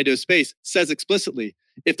in the high dose space says explicitly,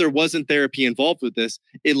 if there wasn't therapy involved with this,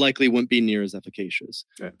 it likely wouldn't be near as efficacious.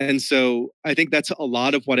 Okay. And so I think that's a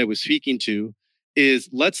lot of what I was speaking to is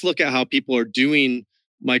let's look at how people are doing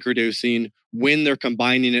microdosing when they're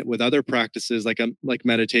combining it with other practices like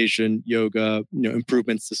meditation, yoga,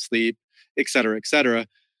 improvements to sleep, et cetera, et cetera.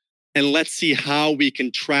 And let's see how we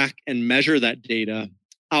can track and measure that data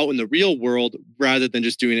out in the real world rather than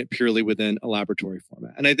just doing it purely within a laboratory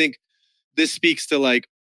format. And I think this speaks to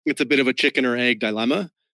it's a bit of a chicken or egg dilemma,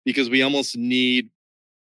 because we almost need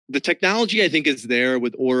the technology. I think is there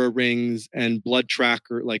with Oura rings and blood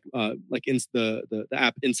tracker, the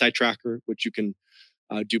app Insight Tracker, which you can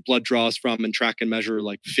do blood draws from and track and measure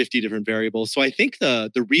 50 different variables. So I think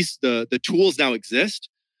the tools now exist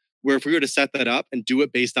where if we were to set that up and do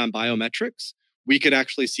it based on biometrics, we could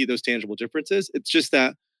actually see those tangible differences. It's just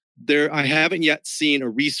that I haven't yet seen a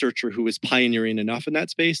researcher who is pioneering enough in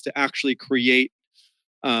that space to actually create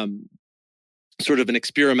sort of an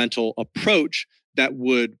experimental approach that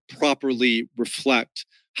would properly reflect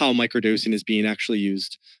how microdosing is being actually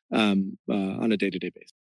used on a day-to-day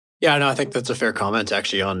basis. Yeah, no, I think that's a fair comment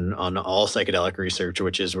actually on all psychedelic research,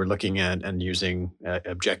 which is we're looking at and using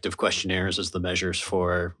objective questionnaires as the measures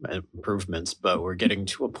for improvements. But we're getting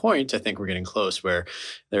to a point, I think we're getting close, where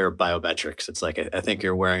there are biometrics. It's like, I think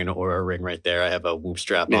you're wearing an Oura ring right there. I have a Whoop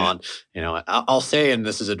strap on. I'll say, and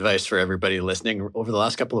this is advice for everybody listening, over the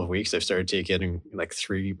last couple of weeks, I've started taking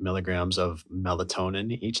 3 milligrams of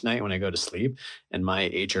melatonin each night when I go to sleep, and my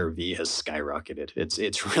HRV has skyrocketed.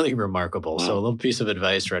 It's really remarkable. Wow. So a little piece of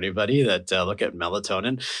advice for anybody anybody that look at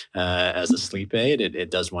melatonin as a sleep aid.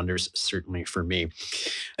 It does wonders, certainly for me.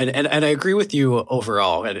 And I agree with you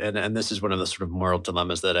overall. And this is one of the sort of moral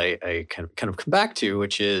dilemmas that I kind of come back to,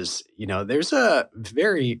 which is, there's a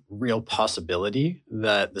very real possibility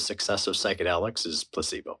that the success of psychedelics is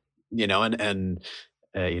placebo.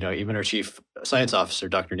 Even our chief science officer,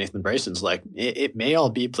 Dr. Nathan Bryson's like, it may all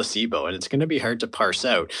be placebo, and it's going to be hard to parse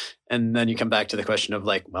out. And then you come back to the question of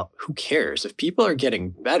like, well, who cares? If people are getting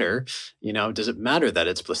better, does it matter that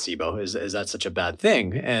it's placebo? Is that such a bad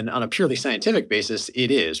thing? And on a purely scientific basis,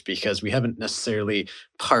 it is, because we haven't necessarily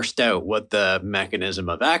parsed out what the mechanism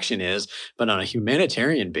of action is. But on a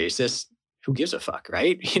humanitarian basis, who gives a fuck,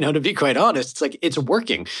 right? To be quite honest, it's like, it's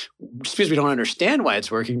working. Just because we don't understand why it's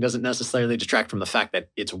working doesn't necessarily detract from the fact that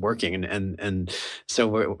it's working. And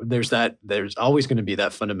so there's always going to be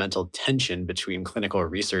that fundamental tension between clinical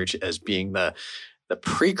research as being the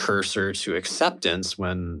precursor to acceptance,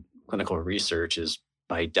 when clinical research is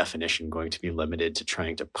by definition going to be limited to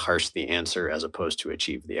trying to parse the answer as opposed to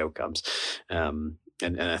achieve the outcomes. And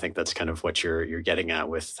I think that's kind of what you're getting at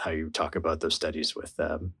with how you talk about those studies with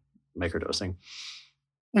microdosing.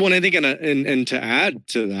 Well, I think, and to add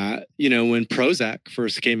to that, when Prozac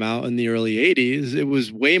first came out in the early 80s, it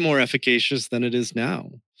was way more efficacious than it is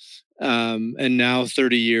now. And now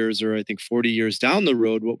 30 years, or I think 40 years down the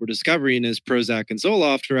road, what we're discovering is Prozac and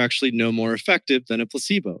Zoloft are actually no more effective than a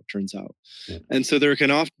placebo, turns out. Yeah. And so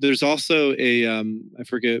there's also I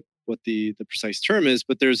forget what the precise term is,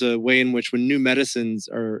 but there's a way in which when new medicines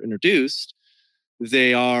are introduced,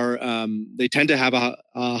 they tend to have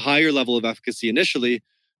a higher level of efficacy initially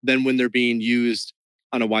than when they're being used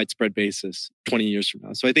on a widespread basis 20 years from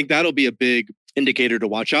now. So I think that'll be a big indicator to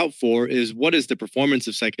watch out for, is what is the performance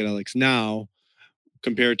of psychedelics now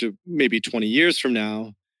compared to maybe 20 years from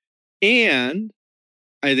now. And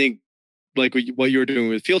I think, like what you're doing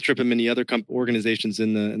with Field Trip and many other organizations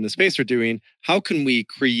in the space are doing, how can we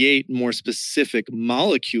create more specific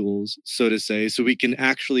molecules, so to say, so we can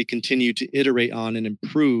actually continue to iterate on and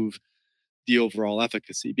improve the overall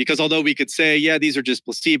efficacy? Because although we could say, yeah, these are just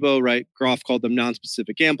placebo, right? Groff called them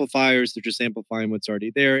non-specific amplifiers. They're just amplifying what's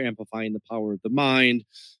already there, amplifying the power of the mind,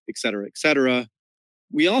 et cetera, et cetera.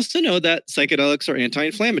 We also know that psychedelics are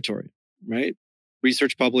anti-inflammatory, right?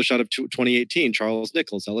 Research published out of 2018, Charles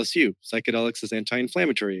Nichols, LSU, psychedelics as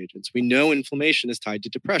anti-inflammatory agents. We know inflammation is tied to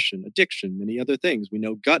depression, addiction, many other things. We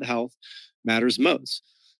know gut health matters most.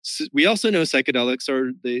 So we also know psychedelics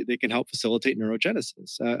they can help facilitate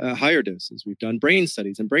neurogenesis at higher doses. We've done brain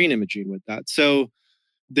studies and brain imaging with that. So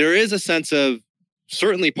there is a sense of,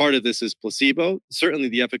 certainly part of this is placebo. Certainly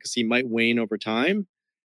the efficacy might wane over time.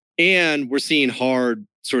 And we're seeing hard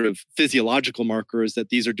sort of physiological markers that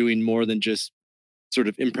these are doing more than just sort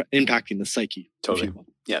of impacting the psyche. Totally.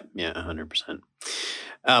 Yeah, 100%.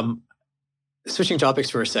 Switching topics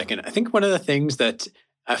for a second, I think one of the things that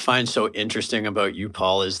I find so interesting about you,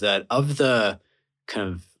 Paul, is that of the kind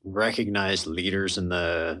of recognized leaders in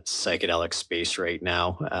the psychedelic space right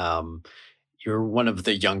now, you're one of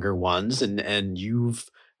the younger ones, and you've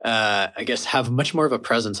I guess have much more of a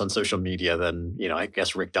presence on social media than, I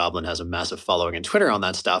guess Rick Doblin has a massive following on Twitter on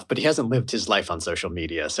that stuff, but he hasn't lived his life on social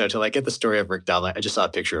media. So to get the story of Rick Doblin, I just saw a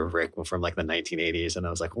picture of Rick from the 1980s and I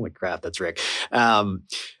was like, holy crap, that's Rick.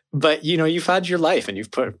 But, you've had your life and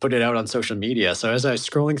you've put it out on social media. So as I was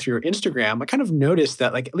scrolling through your Instagram, I kind of noticed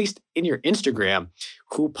that, at least in your Instagram,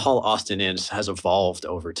 who Paul Austin is has evolved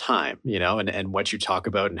over time, and what you talk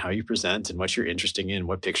about and how you present and what you're interested in,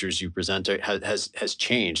 what pictures you present has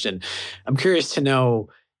changed. And I'm curious to know,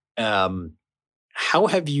 how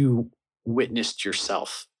have you witnessed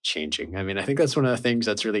yourself changing? I mean, I think that's one of the things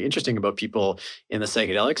that's really interesting about people in the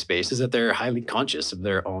psychedelic space, is that they're highly conscious of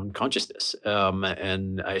their own consciousness.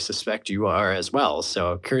 And I suspect you are as well.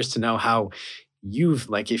 So curious to know how you've,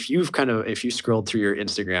 if you scrolled through your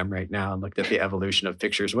Instagram right now and looked at the evolution of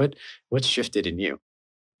pictures, what's shifted in you?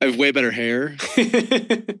 I have way better hair.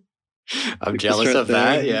 I'm jealous of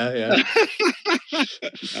that. Yeah.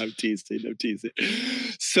 I'm teasing.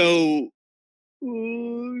 So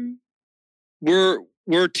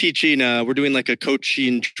we're teaching, we're doing a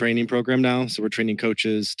coaching training program now. So we're training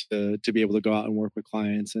coaches to be able to go out and work with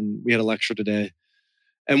clients. And we had a lecture today.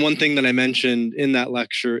 And one thing that I mentioned in that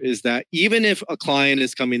lecture is that even if a client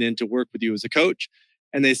is coming in to work with you as a coach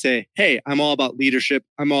and they say, hey, I'm all about leadership,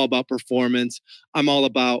 I'm all about performance, I'm all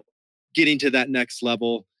about getting to that next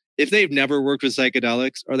level. If they've never worked with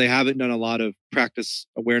psychedelics or they haven't done a lot of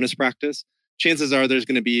awareness practice, chances are there's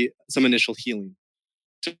going to be some initial healing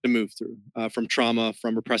to move through from trauma,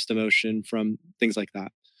 from repressed emotion, from things like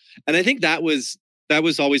that. And I think that was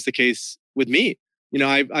always the case with me.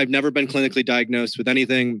 I've never been clinically diagnosed with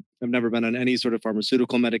anything. I've never been on any sort of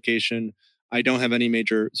pharmaceutical medication. I don't have any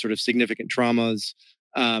major sort of significant traumas.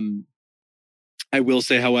 I will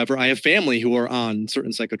say, however, I have family who are on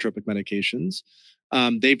certain psychotropic medications.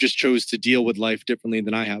 They've just chose to deal with life differently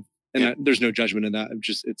than I have. And there's no judgment in that.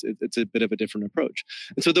 It's a bit of a different approach.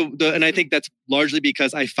 And so and I think that's largely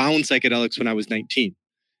because I found psychedelics when I was 19.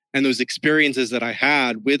 And those experiences that I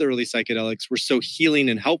had with early psychedelics were so healing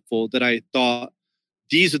and helpful that I thought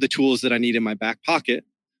these are the tools that I need in my back pocket,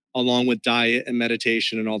 along with diet and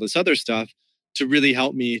meditation and all this other stuff, to really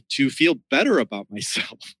help me to feel better about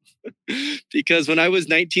myself. Because when I was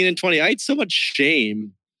 19 and 20, I had so much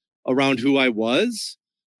shame around who I was.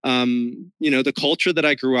 The culture that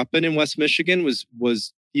I grew up in West Michigan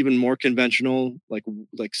was even more conventional, like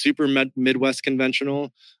super Midwest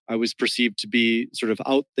conventional. I was perceived to be sort of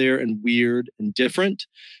out there and weird and different.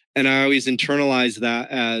 And I always internalized that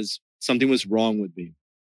as something was wrong with me.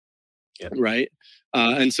 Yep. Right.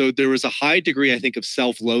 And so there was a high degree, I think, of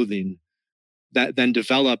self-loathing that then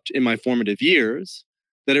developed in my formative years,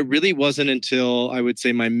 that it really wasn't until I would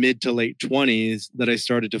say my mid to late 20s that I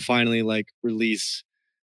started to finally release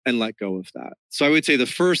and let go of that. So I would say the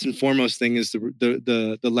first and foremost thing is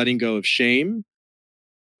the letting go of shame.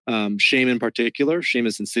 Shame in particular. Shame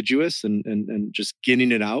is insidious, and just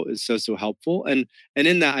getting it out is so helpful. And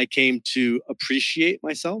in that, I came to appreciate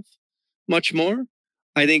myself much more.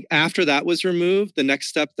 I think after that was removed, the next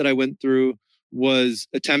step that I went through was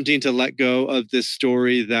attempting to let go of this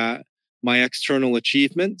story that my external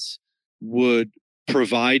achievements would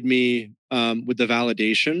provide me with the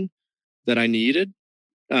validation that I needed.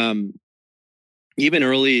 Even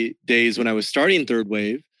early days when I was starting Third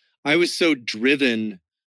Wave, I was so driven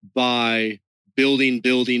by building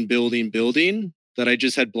that I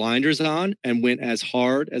just had blinders on and went as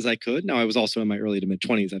hard as I could. Now, I was also in my early to mid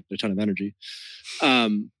 20s. I had a ton of energy. Now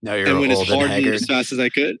you're and went old as hard and haggard. as fast as I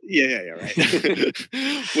could. Yeah, right.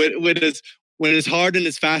 went as hard and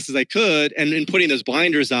as fast as I could. And in putting those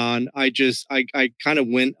blinders on, I kind of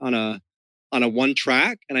went on a one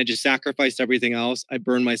track, and I just sacrificed everything else. I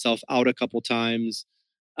burned myself out a couple times.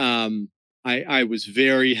 I was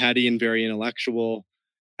very heady and very intellectual.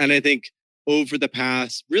 And I think over the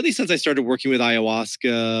past, really since I started working with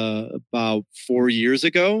ayahuasca about 4 years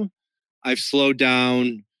ago, I've slowed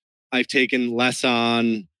down. I've taken less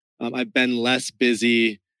on. I've been less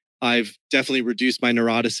busy. I've definitely reduced my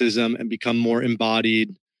neuroticism and become more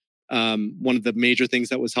embodied. One of the major things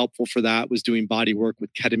that was helpful for that was doing body work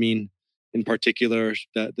with ketamine, in particular,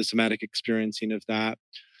 the somatic experiencing of that.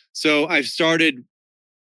 So I've started,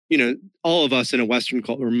 all of us in a Western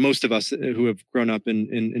culture, or most of us who have grown up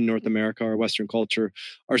in North America or Western culture,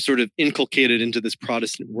 are sort of inculcated into this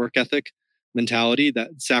Protestant work ethic mentality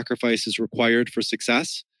that sacrifice is required for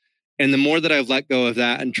success. And the more that I've let go of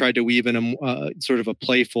that and tried to weave in a sort of a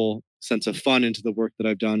playful sense of fun into the work that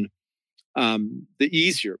I've done, the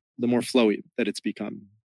easier, the more flowy that it's become.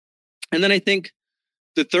 And then I think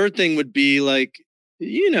the third thing would be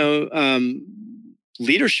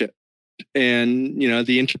leadership and,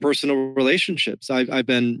 the interpersonal relationships. I've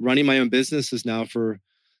been running my own businesses now for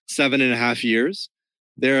 7.5 years.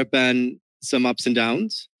 There have been some ups and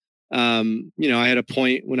downs. I had a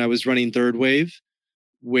point when I was running Third Wave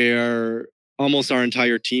where almost our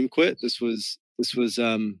entire team quit. This was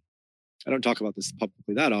I don't talk about this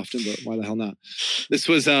publicly that often, but why the hell not? This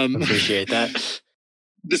was appreciate that.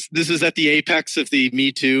 This is at the apex of the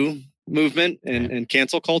Me Too movement and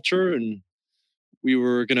cancel culture, and we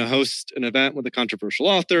were going to host an event with a controversial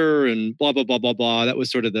author and blah blah blah blah blah. That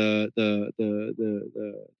was sort of the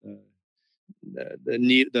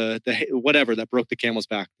whatever that broke the camel's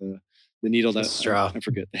back. The needle that straw. I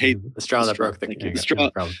forget the straw that broke the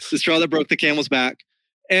straw that broke the camel's back.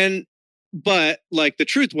 But the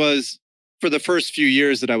truth was, for the first few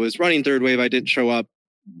years that I was running Third Wave, I didn't show up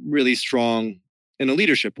really strong in a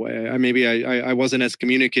leadership way. I wasn't as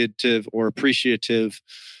communicative or appreciative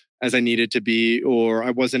as I needed to be, or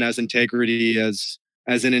I wasn't as in integrity as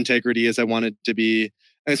I wanted to be.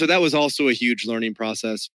 And so that was also a huge learning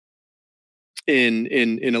process in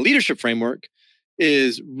a leadership framework,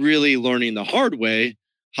 is really learning the hard way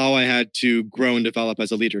how I had to grow and develop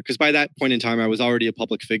as a leader. Because by that point in time, I was already a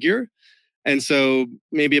public figure. And so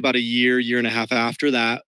maybe about a year and a half after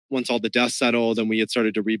that, once all the dust settled and we had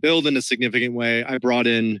started to rebuild in a significant way, I brought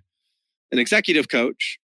in an executive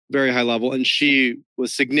coach, very high level, and she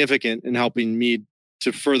was significant in helping me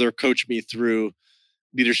to further coach me through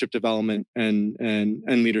leadership development and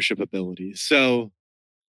leadership abilities. So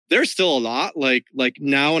there's still a lot. Like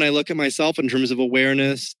now when I look at myself in terms of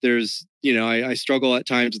awareness, there's, I struggle at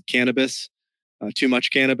times with cannabis, too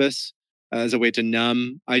much cannabis. as a way to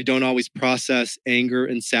numb. I don't always process anger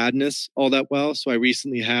and sadness all that well. So I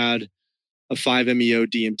recently had a 5-MeO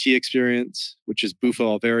DMT experience, which is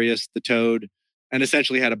Bufo alvarius, the toad, and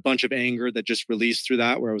essentially had a bunch of anger that just released through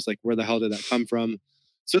that, where I was like, where the hell did that come from?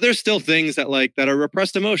 So there's still things that are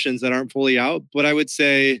repressed emotions that aren't fully out. But I would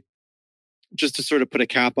say, just to sort of put a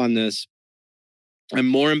cap on this, I'm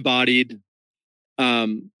more embodied.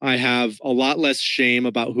 I have a lot less shame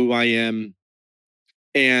about who I am.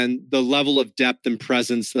 And the level of depth and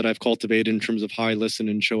presence that I've cultivated in terms of how I listen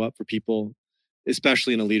and show up for people,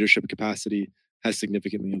 especially in a leadership capacity, has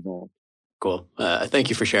significantly evolved. Cool. Thank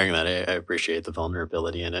you for sharing that. I appreciate the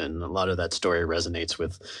vulnerability in it, and a lot of that story resonates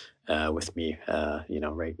with me.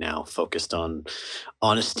 Right now, focused on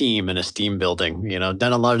esteem and esteem building.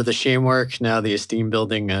 Done a lot of the shame work. Now the esteem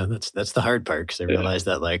building. That's the hard part, because I realize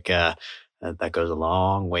that that goes a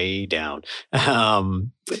long way down. I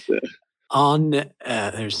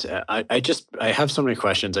have so many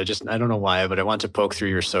questions. I don't know why, but I want to poke through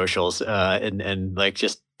your socials and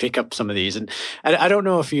just pick up some of these. And I don't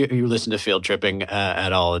know if you listen to Field Tripping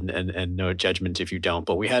at all, and no judgment if you don't,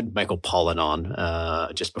 but we had Michael Pollan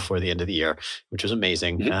on just before the end of the year, which was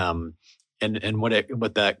amazing. Mm-hmm. And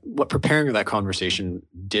what preparing that conversation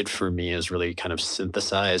did for me is really kind of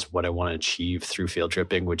synthesize what I want to achieve through Field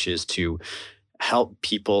Tripping, which is to help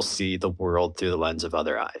people see the world through the lens of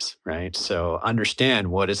other eyes, right? So understand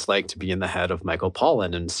what it's like to be in the head of Michael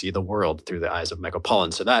Pollan and see the world through the eyes of Michael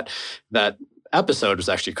Pollan. So that episode was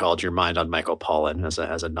actually called "Your Mind on Michael Pollan"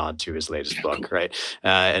 as a nod to his latest book, right?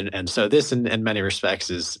 And so this, in many respects,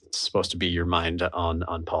 is supposed to be your mind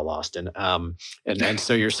on Paul Austin. And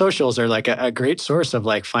so your socials are like a great source of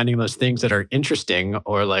like finding those things that are interesting,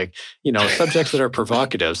 or subjects that are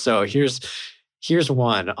provocative. So Here's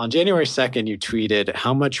one. On January 2nd, you tweeted,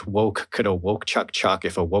 "How much woke could a woke chuck chuck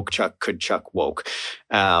if a woke chuck could chuck woke?"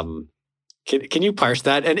 Can you parse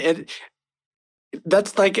that? And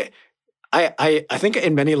that's like, I think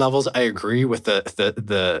in many levels I agree with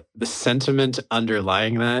the sentiment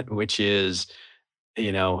underlying that, which is,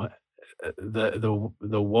 the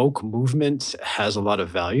woke movement has a lot of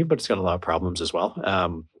value, but it's got a lot of problems as well.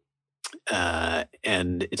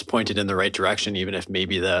 And it's pointed in the right direction, even if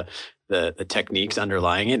maybe the techniques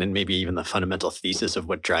underlying it, and maybe even the fundamental thesis of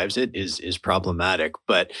what drives it, is problematic.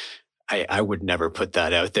 But I would never put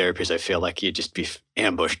that out there, because I feel like you'd just be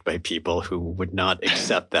ambushed by people who would not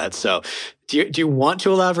accept that. So do you want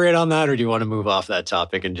to elaborate on that, or do you want to move off that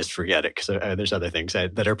topic and just forget it? Because there's other things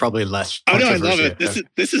that are probably less controversial. Oh, no, I love it.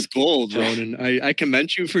 This is gold, Ronan. I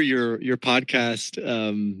commend you for your podcast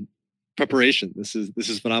preparation. This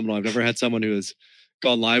is phenomenal. I've never had someone who has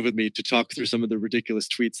gone live with me to talk through some of the ridiculous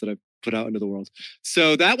tweets that I've put out into the world.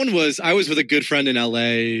 So that one was, I was with a good friend in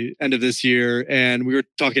LA end of this year, and we were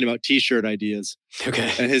talking about t-shirt ideas.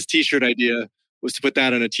 Okay. And his t-shirt idea was to put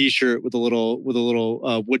that on a t-shirt with a little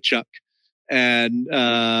woodchuck. And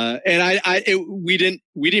we didn't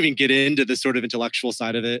even get into the sort of intellectual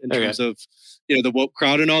side of it in terms of, the woke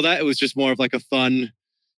crowd and all that. It was just more of like a fun,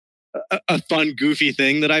 goofy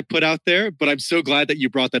thing that I put out there. But I'm so glad that you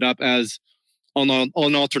brought that up as on an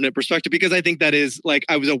alternate perspective, because I think that is like,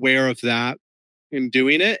 I was aware of that in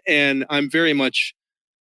doing it. And I'm very much,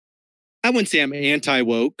 I wouldn't say I'm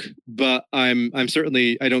anti-woke, but I'm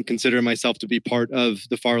certainly, I don't consider myself to be part of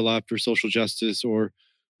the far left or social justice or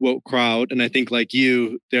woke crowd. And I think, like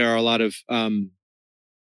you, there are a lot of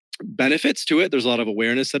benefits to it. There's a lot of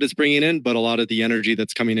awareness that it's bringing in, but a lot of the energy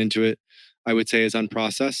that's coming into it, I would say, is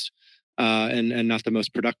unprocessed and not the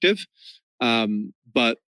most productive.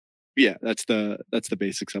 But yeah, that's the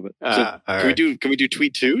basics of it. So can we do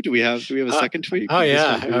tweet 2? Do we have a second tweet?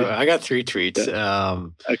 I got 3 tweets.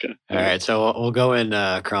 Okay. All right. So we'll go in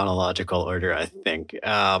chronological order, I think.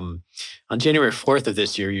 On January 4th of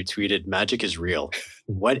this year, you tweeted, "Magic is real.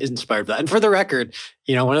 What inspired that?" And for the record,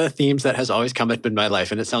 one of the themes that has always come up in my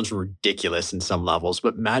life, and it sounds ridiculous in some levels,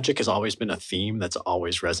 but magic has always been a theme that's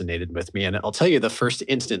always resonated with me. And I'll tell you the first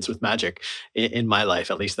instance with magic in my life,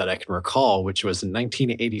 at least that I can recall, which was in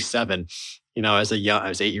 1987. I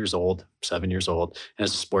was 8 years old, 7 years old, and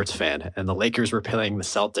as a sports fan, and the Lakers were playing the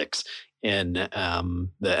Celtics in the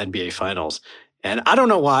NBA Finals. And I don't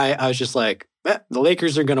know why, I was just like, the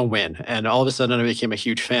Lakers are going to win. And all of a sudden I became a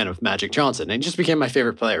huge fan of Magic Johnson, and he just became my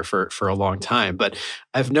favorite player for a long time. But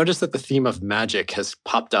I've noticed that the theme of magic has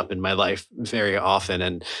popped up in my life very often.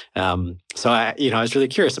 And so I was really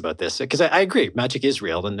curious about this, because I agree, magic is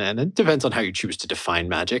real, and it depends on how you choose to define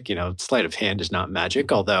magic. Sleight of hand is not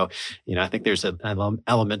magic, although, I think there's an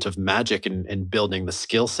element of magic in building the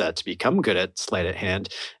skill set to become good at sleight of hand.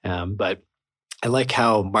 But I like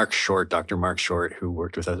how Mark Short, Dr. Mark Short, who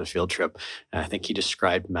worked with us at a field trip, I think he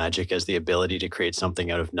described magic as the ability to create something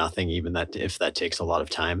out of nothing, even that if that takes a lot of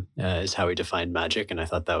time, is how he defined magic. And I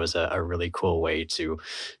thought that was a really cool way to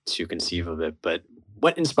conceive of it. But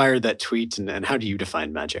what inspired that tweet, and how do you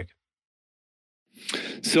define magic?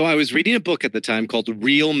 So I was reading a book at the time called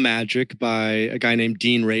Real Magic by a guy named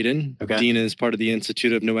Dean Radin. Okay. Dean is part of the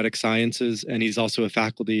Institute of Noetic Sciences, and he's also a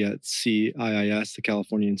faculty at CIIS, the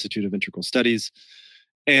California Institute of Integral Studies.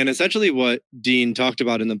 And essentially what Dean talked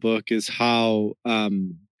about in the book is how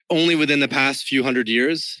only within the past few hundred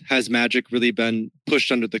years has magic really been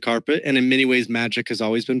pushed under the carpet. And in many ways, magic has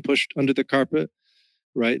always been pushed under the carpet,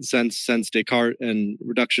 right? Since Descartes and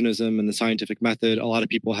reductionism and the scientific method, a lot of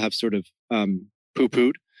people have sort of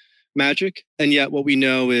poo-pooed magic. And yet what we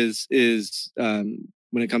know is when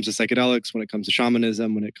it comes to psychedelics, when it comes to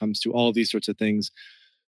shamanism, when it comes to all of these sorts of things,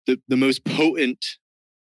 the most potent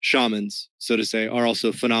shamans, so to say, are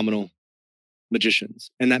also phenomenal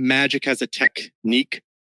magicians. And that magic has a technique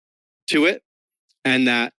to it. And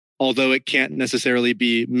that although it can't necessarily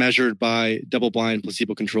be measured by double-blind,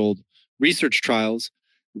 placebo-controlled research trials,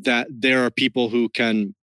 that there are people who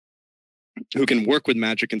can work with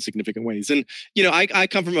magic in significant ways. And, I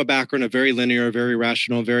come from a background of very linear, very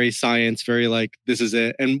rational, very science, very like, this is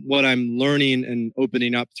it. And what I'm learning and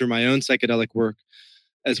opening up through my own psychedelic work,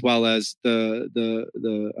 as well as the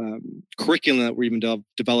curriculum that we're even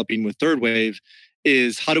developing with Third Wave,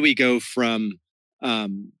 is how do we go from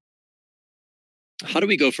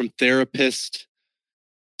therapist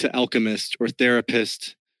to alchemist, or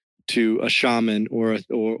therapist to a shaman, or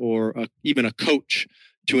even a coach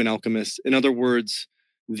to an alchemist. In other words,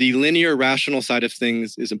 the linear rational side of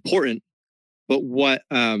things is important, but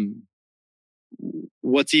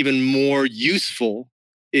what's even more useful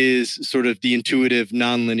is sort of the intuitive,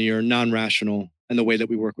 nonlinear, non-rational, and the way that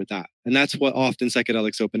we work with that. And that's what often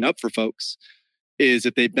psychedelics open up for folks, is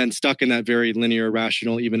if they've been stuck in that very linear,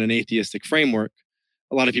 rational, even an atheistic framework.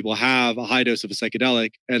 A lot of people have a high dose of a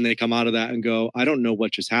psychedelic and they come out of that and go, I don't know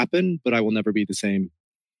what just happened, but I will never be the same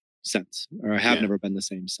since, or I have never been the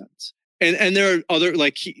same since. And there are other,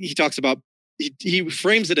 like he talks about, he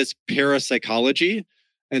frames it as parapsychology.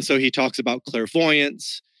 And so he talks about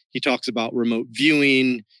clairvoyance. He talks about remote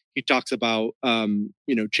viewing. He talks about,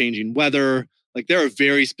 changing weather. Like there are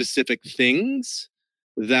very specific things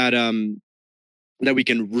that we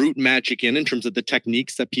can root magic in terms of the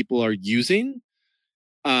techniques that people are using.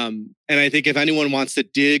 And I think if anyone wants to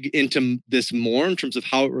dig into this more in terms of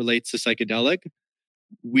how it relates to psychedelic,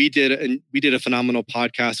 we did a phenomenal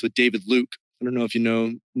podcast with David Luke. I don't know if you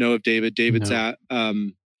know of David. David's at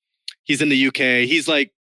he's in the UK. He's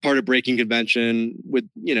like part of Breaking Convention with,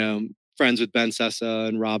 friends with Ben Sessa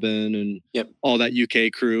and Robin and all that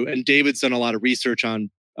UK crew. And David's done a lot of research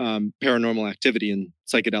on paranormal activity and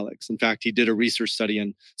psychedelics. In fact, he did a research study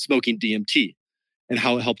on smoking DMT and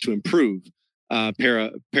how it helped to improve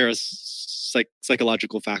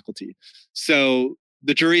psychological faculty. So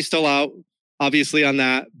the jury's still out, obviously, on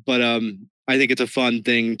that, but I think it's a fun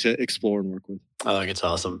thing to explore and work with. I think it's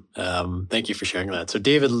awesome. Thank you for sharing that. So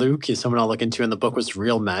David Luke is someone I'll look into, and the book was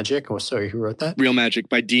Real Magic. Oh, sorry, who wrote that? Real Magic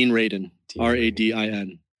by Dean Radin,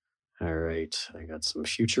 Radin. All right. I got some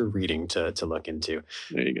future reading to look into.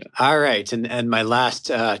 There you go. All right. And my last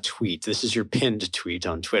tweet, this is your pinned tweet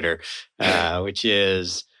on Twitter, which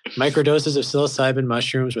is microdoses of psilocybin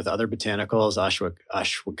mushrooms with other botanicals,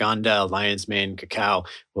 ashwagandha, lion's mane, cacao,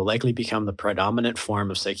 will likely become the predominant form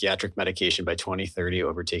of psychiatric medication by 2030,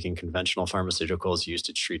 overtaking conventional pharmaceuticals used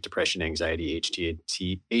to treat depression, anxiety,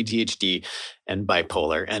 ADHD, and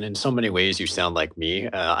bipolar. And in so many ways, you sound like me.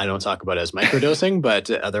 I don't talk about it as microdosing, but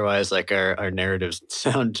otherwise, like our narratives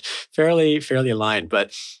sound fairly aligned.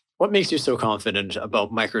 But what makes you so confident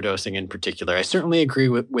about microdosing in particular? I certainly agree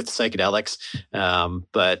with psychedelics,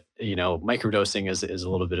 but microdosing is a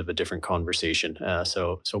little bit of a different conversation.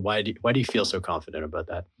 So why do you feel so confident about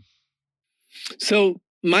that? So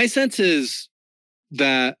my sense is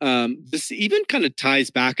that this even kind of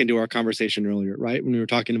ties back into our conversation earlier, right? When we were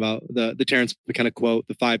talking about the Terence McKenna quote,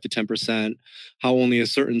 the 5 to 10%, how only a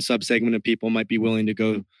certain subsegment of people might be willing to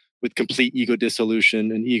go with complete ego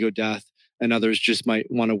dissolution and ego death, and others just might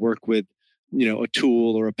want to work with, a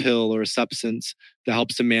tool or a pill or a substance that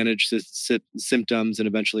helps to manage the symptoms and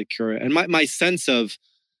eventually cure it. And my sense of,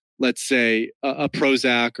 let's say, a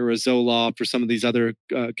Prozac or a Zoloft or some of these other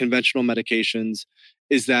conventional medications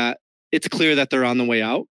is that it's clear that they're on the way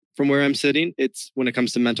out from where I'm sitting. It's when it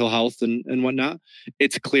comes to mental health and whatnot,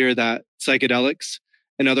 it's clear that psychedelics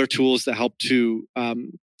and other tools that help to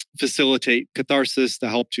facilitate catharsis, that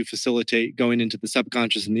help to facilitate going into the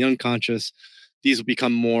subconscious and the unconscious, these will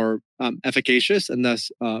become more efficacious and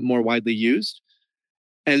thus more widely used,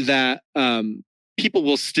 and that people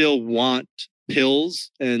will still want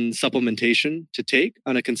pills and supplementation to take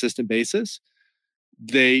on a consistent basis.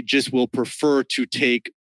 They just will prefer to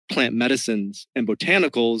take plant medicines and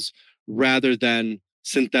botanicals rather than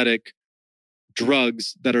synthetic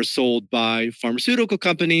drugs that are sold by pharmaceutical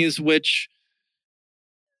companies, which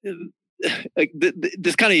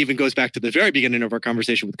this kind of even goes back to the very beginning of our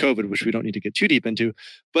conversation with COVID, which we don't need to get too deep into.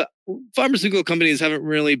 But pharmaceutical companies haven't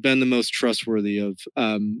really been the most trustworthy of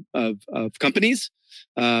companies.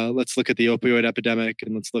 Let's look at the opioid epidemic,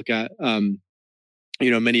 and let's look at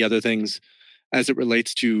many other things as it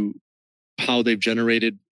relates to how they've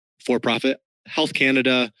generated for-profit. Health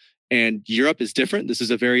Canada and Europe is different. This is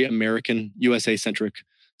a very American, USA-centric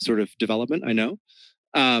sort of development, I know.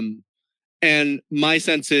 And my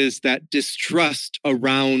sense is that distrust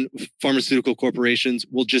around pharmaceutical corporations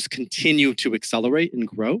will just continue to accelerate and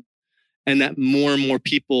grow. And that more and more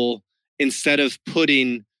people, instead of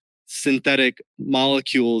putting synthetic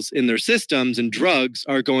molecules in their systems and drugs,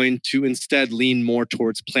 are going to instead lean more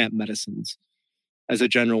towards plant medicines as a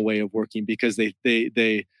general way of working, because they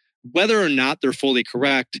whether or not they're fully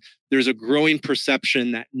correct, there's a growing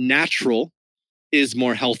perception that natural is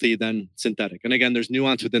more healthy than synthetic. And again, there's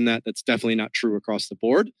nuance within that. That's definitely not true across the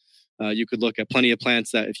board. You could look at plenty of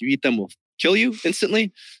plants that if you eat them will kill you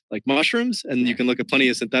instantly, like mushrooms. And you can look at plenty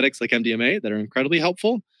of synthetics like MDMA that are incredibly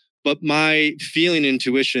helpful. But my feeling,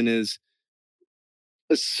 intuition is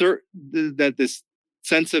that this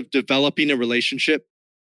sense of developing a relationship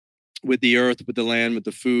with the earth, with the land, with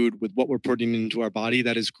the food, with what we're putting into our body,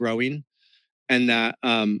 that is growing. And that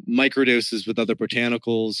microdoses with other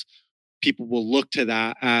botanicals, people will look to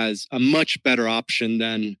that as a much better option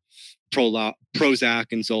than Prozac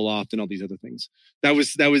and Zoloft and all these other things. That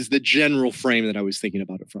was the general frame that I was thinking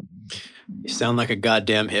about it from. You sound like a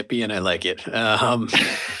goddamn hippie, and I like it. All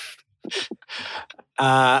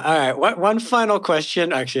right. One final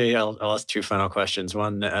question. Actually, I'll ask two final questions.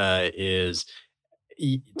 One is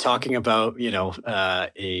talking about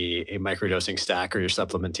a microdosing stack or your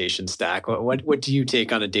supplementation stack. What do you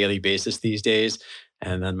take on a daily basis these days?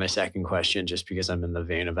 And then my second question, just because I'm in the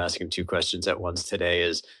vein of asking two questions at once today,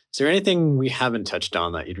 is there anything we haven't touched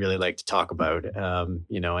on that you'd really like to talk about?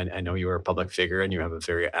 I know you are a public figure and you have a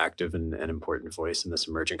very active and important voice in this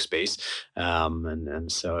emerging space.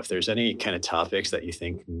 And so if there's any kind of topics that you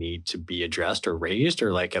think need to be addressed or raised,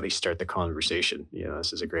 or like at least start the conversation,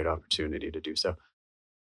 this is a great opportunity to do so.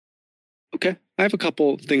 Okay. I have a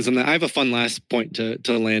couple things on that. I have a fun last point to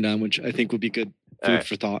land on, which I think would be good food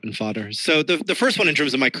for thought and fodder. So the first one, in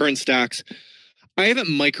terms of my current stacks, I haven't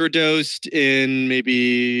microdosed in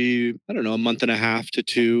maybe, a month and a half to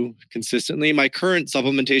two consistently. My current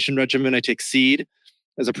supplementation regimen, I take seed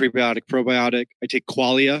as a prebiotic, probiotic. I take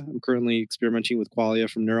Qualia. I'm currently experimenting with Qualia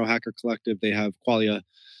from Neurohacker Collective. They have Qualia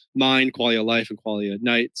Mind, Qualia Life, and Qualia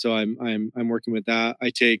Night. So I'm working with that.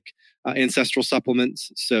 I take ancestral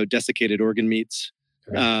supplements, so desiccated organ meats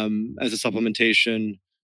as a supplementation.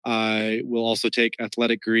 I will also take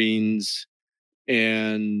athletic greens,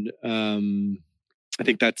 and I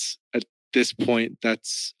think that's at this point,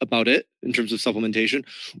 that's about it in terms of supplementation.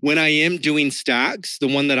 When I am doing stacks, the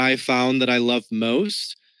one that I found that I love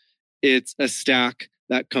most, it's a stack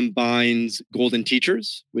that combines golden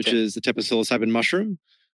teachers, which is the type of psilocybin mushroom,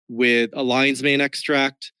 with a lion's mane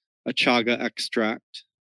extract, a chaga extract,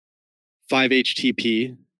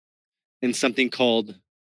 5-HTP, and something called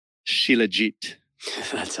Shilajit,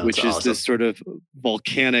 which is this sort of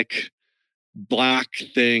volcanic black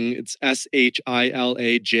thing. It's Shilajit.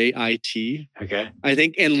 Okay. I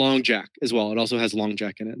think, and long jack as well. It also has long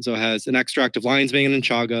jack in it. So it has an extract of lion's mane and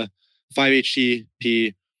chaga,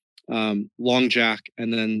 5-HTP, long jack,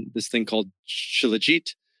 and then this thing called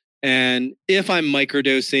Shilajit. And if I'm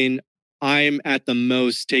microdosing, I'm at the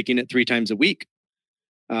most taking it 3 times a week.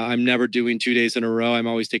 I'm never doing 2 days in a row. I'm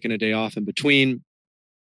always taking a day off in between.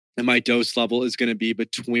 And my dose level is going to be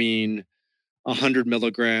between 100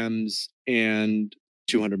 milligrams and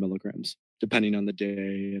 200 milligrams, depending on the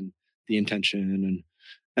day and the intention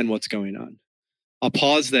and what's going on. I'll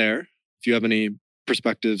pause there if you have any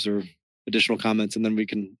perspectives or additional comments, and then we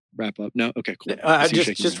can wrap up. No? Okay, cool.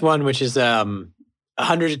 Just one, which is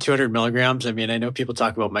 100 to 200 milligrams. I mean, I know people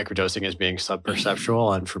talk about microdosing as being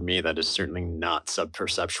subperceptual, and for me, that is certainly not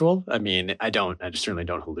subperceptual. I mean, I certainly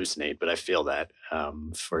don't hallucinate, but I feel that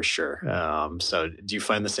for sure. So do you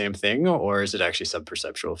find the same thing, or is it actually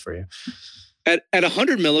subperceptual for you? At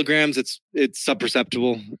 100 milligrams, it's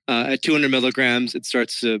subperceptible. At 200 milligrams, it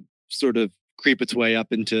starts to sort of creep its way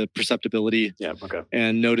up into perceptibility. Yeah. Okay.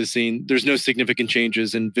 And noticing there's no significant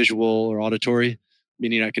changes in visual or auditory,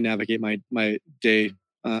 meaning I can navigate my day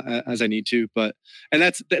as I need to. And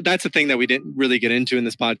that's the thing that we didn't really get into in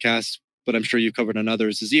this podcast, but I'm sure you've covered on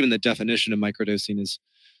others, is even the definition of microdosing is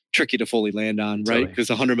tricky to fully land on, right? Because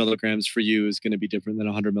 100 milligrams for you is going to be different than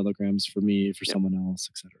 100 milligrams for me, for someone else,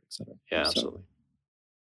 et cetera, et cetera. Yeah, absolutely.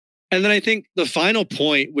 And then I think the final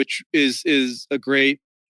point, which is a great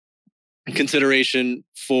consideration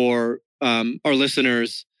for our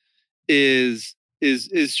listeners, is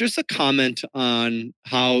just a comment on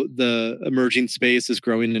how the emerging space is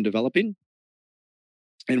growing and developing.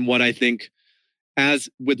 And what I think, as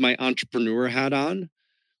with my entrepreneur hat on,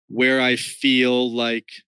 where I feel like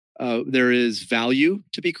there is value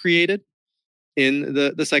to be created in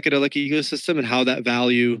the psychedelic ecosystem, and how that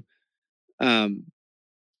value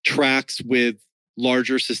tracks with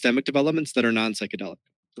larger systemic developments that are non-psychedelic.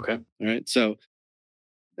 Okay. All right. So,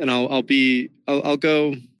 and I'll take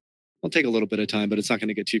a little bit of time, but it's not going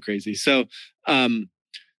to get too crazy. So,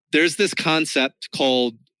 there's this concept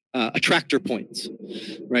called attractor points,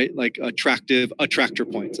 right? Like attractive attractor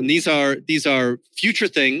points, and these are future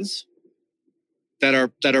things that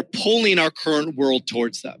are pulling our current world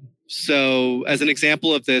towards them. So, as an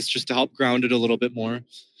example of this, just to help ground it a little bit more,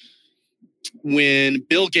 when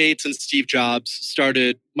Bill Gates and Steve Jobs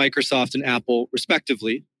started Microsoft and Apple,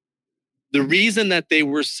 respectively, the reason that they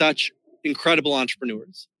were such incredible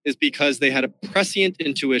entrepreneurs is because they had a prescient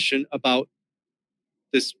intuition about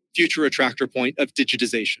this future attractor point of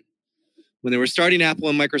digitization. When they were starting Apple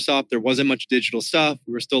and Microsoft, there wasn't much digital stuff.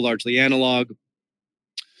 We were still largely analog.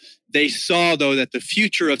 They saw, though, that the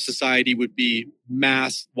future of society would be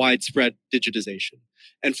mass, widespread digitization.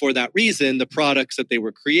 And for that reason, the products that they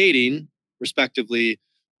were creating, respectively,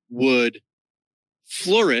 would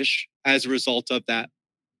flourish as a result of that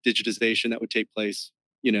digitization that would take place,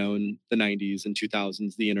 in the 90s and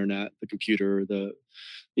 2000s, the internet, the computer,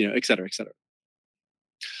 et cetera, et cetera.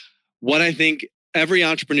 What I think every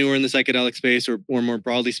entrepreneur in the psychedelic space, or more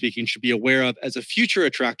broadly speaking, should be aware of as a future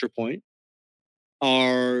attractor point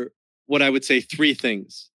are what I would say three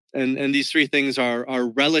things. And these three things are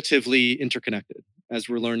relatively interconnected, as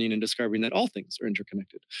we're learning and discovering that all things are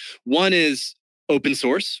interconnected. One is open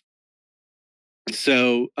source.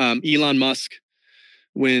 So Elon Musk,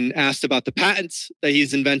 when asked about the patents that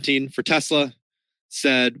he's inventing for Tesla,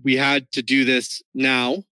 said we had to do this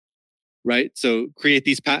now, right? So create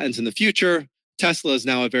these patents in the future. Tesla is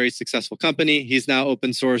now a very successful company. He's now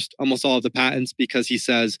open sourced almost all of the patents because he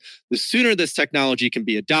says the sooner this technology can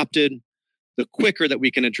be adopted, the quicker that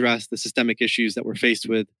we can address the systemic issues that we're faced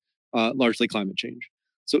with, largely climate change.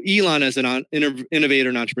 So Elon, as an innovator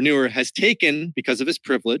and entrepreneur, has taken, because of his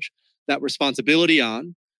privilege, that responsibility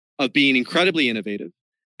on of being incredibly innovative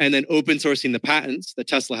and then open sourcing the patents that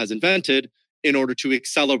Tesla has invented in order to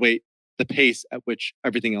accelerate the pace at which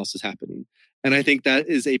everything else is happening. And I think that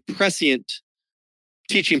is a prescient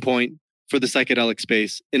teaching point for the psychedelic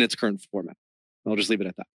space in its current format. I'll just leave it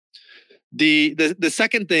at that. The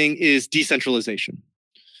second thing is decentralization,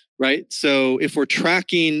 right? So if we're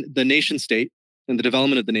tracking the nation state and the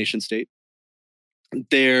development of the nation state,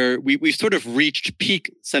 we've sort of reached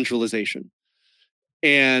peak centralization.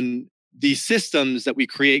 And the systems that we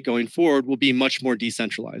create going forward will be much more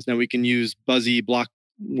decentralized. Now we can use buzzy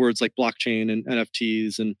words like blockchain and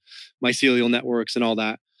NFTs and mycelial networks and all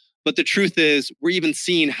that. But the truth is, we're even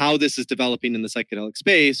seeing how this is developing in the psychedelic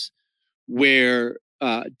space, where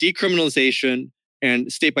decriminalization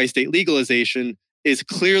and state-by-state legalization is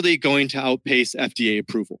clearly going to outpace FDA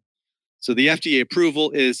approval. So the FDA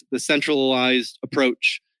approval is the centralized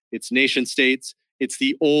approach. It's nation states. It's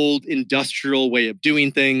the old industrial way of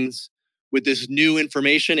doing things. With this new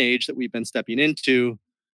information age that we've been stepping into,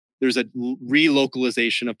 there's a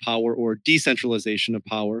relocalization of power or decentralization of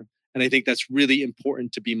power. And I think that's really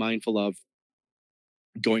important to be mindful of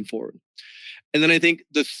going forward. And then I think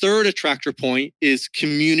the third attractor point is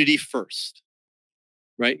community first,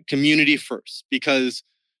 right? Community first, because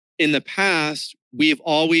in the past, we've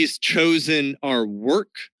always chosen our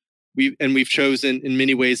work. We've chosen in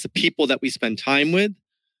many ways the people that we spend time with.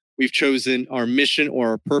 We've chosen our mission or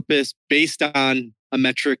our purpose based on a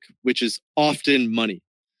metric, which is often money.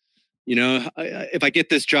 If I get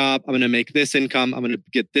this job, I'm going to make this income. I'm going to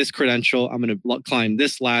get this credential. I'm going to climb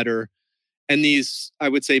this ladder. And these, I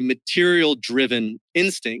would say, material-driven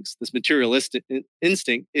instincts, this materialistic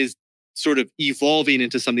instinct is sort of evolving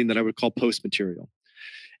into something that I would call post-material.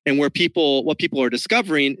 And what people are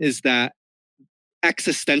discovering is that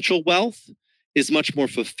existential wealth is much more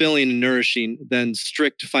fulfilling and nourishing than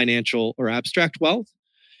strict financial or abstract wealth.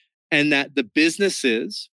 And that the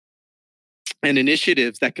businesses and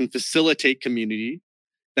initiatives that can facilitate community,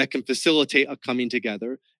 that can facilitate a coming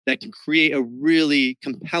together, that can create a really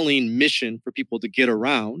compelling mission for people to get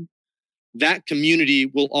around, that community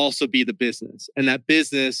will also be the business. And that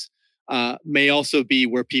business may also be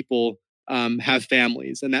where people have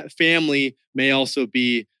families. And that family may also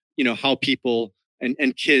be, how people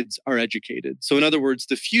and kids are educated. So in other words,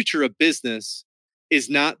 the future of business is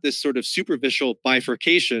not this sort of superficial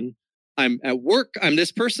bifurcation. I'm at work, I'm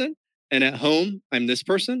this person, and at home, I'm this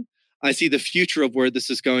person. I see the future of where this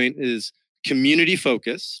is going is community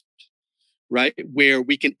focused, right? Where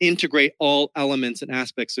we can integrate all elements and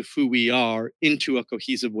aspects of who we are into a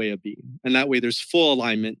cohesive way of being. And that way there's full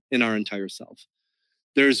alignment in our entire self.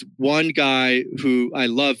 There's one guy who I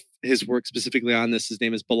love his work specifically on this. His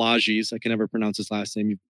name is Balaji. I can never pronounce his last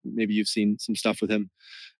name. Maybe you've seen some stuff with him.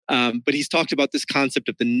 But he's talked about this concept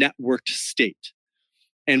of the networked state.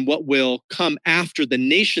 And what will come after the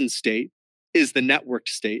nation state is the networked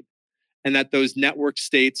state. And that those networked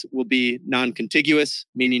states will be non-contiguous,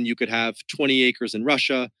 meaning you could have 20 acres in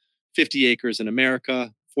Russia, 50 acres in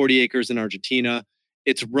America, 40 acres in Argentina.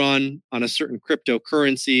 It's run on a certain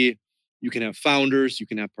cryptocurrency. You can have founders, you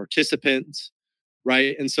can have participants,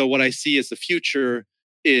 right? And so what I see as the future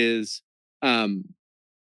is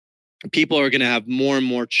people are going to have more and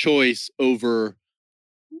more choice over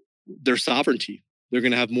their sovereignty. They're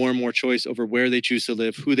going to have more and more choice over where they choose to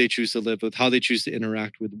live, who they choose to live with, how they choose to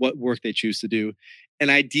interact with, what work they choose to do. And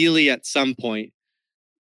ideally, at some point,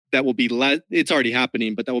 that will be less, it's already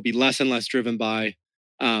happening, but that will be less and less driven by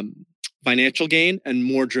financial gain and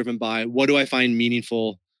more driven by what do I find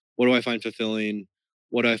meaningful? What do I find fulfilling?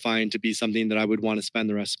 What do I find to be something that I would want to spend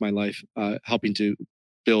the rest of my life helping to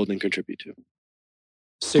build and contribute to?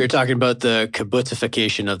 So you're talking about the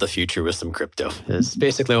kibbutsification of the future with some crypto. It's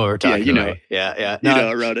basically what we're talking about. Yeah. No,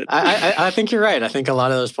 I wrote it. I think you're right. I think a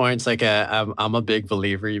lot of those points, like I'm a big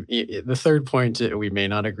believer. The third point we may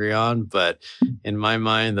not agree on, but in my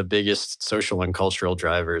mind, the biggest social and cultural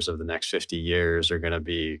drivers of the next 50 years are going to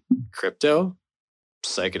be crypto,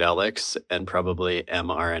 psychedelics, and probably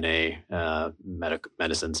mRNA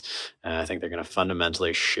medicines. I think they're going to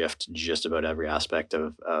fundamentally shift just about every aspect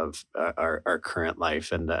of our current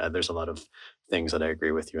life. And there's a lot of things that I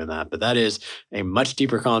agree with you in that. But that is a much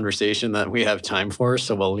deeper conversation that we have time for.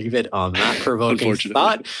 So we'll leave it on that provoking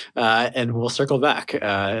thought, and we'll circle back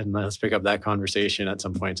and let's pick up that conversation at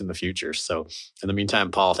some point in the future. So in the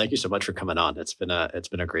meantime, Paul, thank you so much for coming on. It's been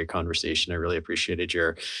a great conversation. I really appreciated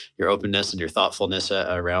your openness and your thoughtfulness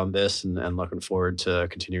around this, and looking forward to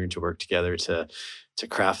continuing to work together to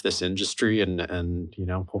craft this industry and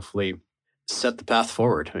hopefully set the path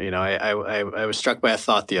forward. I was struck by a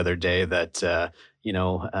thought the other day that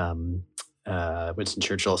Winston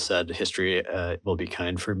Churchill said, "History will be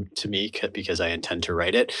kind to me because I intend to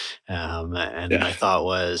write it." My thought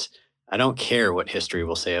was, I don't care what history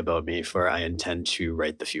will say about me, for I intend to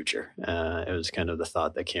write the future. It was kind of the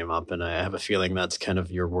thought that came up, and I have a feeling that's kind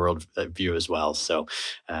of your world view as well. So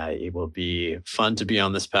it will be fun to be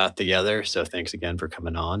on this path together. So thanks again for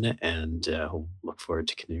coming on, and we'll look forward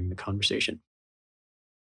to continuing the conversation.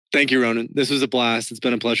 Thank you, Ronan. This was a blast. It's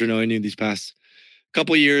been a pleasure knowing you these past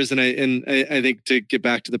couple of years, and I think to get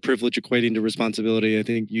back to the privilege equating to responsibility, I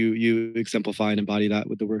think you exemplify and embody that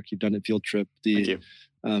with the work you've done at Field Trip. Thank you.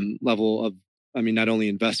 Level of, not only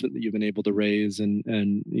investment that you've been able to raise and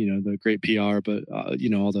the great PR, but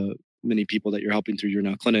all the many people that you're helping through your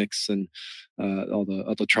now clinics and all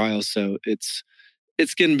the trials. So it's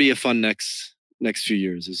going to be a fun next few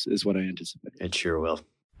years is what I anticipate. It sure will.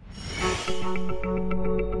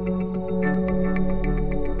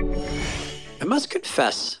 I must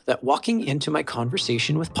confess that walking into my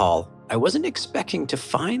conversation with Paul, I wasn't expecting to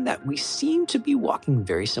find that we seem to be walking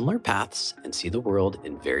very similar paths and see the world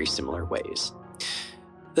in very similar ways.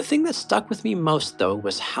 The thing that stuck with me most, though,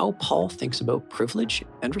 was how Paul thinks about privilege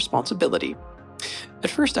and responsibility. At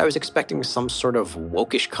first, I was expecting some sort of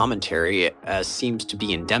wokish commentary, as seems to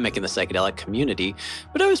be endemic in the psychedelic community,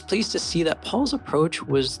 but I was pleased to see that Paul's approach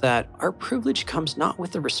was that our privilege comes not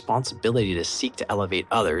with the responsibility to seek to elevate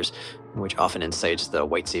others, which often incites the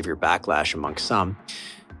white savior backlash amongst some,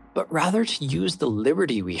 but rather to use the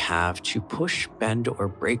liberty we have to push, bend, or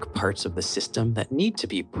break parts of the system that need to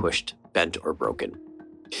be pushed, bent, or broken.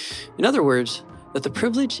 In other words, that the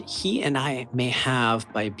privilege he and I may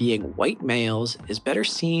have by being white males is better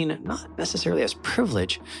seen not necessarily as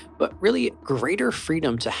privilege, but really greater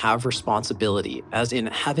freedom to have responsibility, as in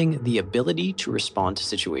having the ability to respond to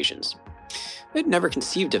situations. I'd never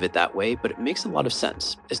conceived of it that way, but it makes a lot of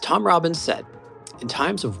sense. As Tom Robbins said, In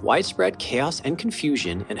times of widespread chaos and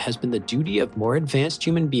confusion, it has been the duty of more advanced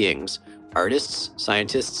human beings, artists,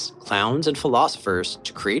 scientists, clowns, and philosophers,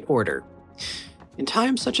 to create order. In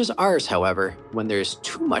times such as ours, however, when there is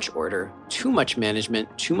too much order, too much management,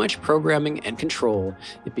 too much programming and control,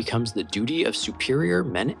 it becomes the duty of superior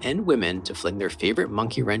men and women to fling their favorite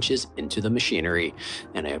monkey wrenches into the machinery.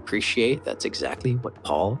 And I appreciate that's exactly what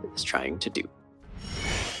Paul is trying to do.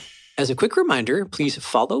 As a quick reminder, please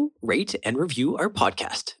follow, rate, and review our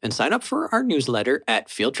podcast, and sign up for our newsletter at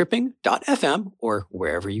fieldtripping.fm or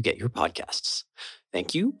wherever you get your podcasts.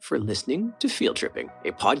 Thank you for listening to Field Tripping,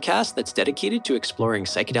 a podcast that's dedicated to exploring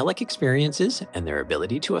psychedelic experiences and their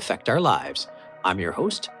ability to affect our lives. I'm your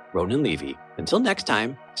host, Ronan Levy. Until next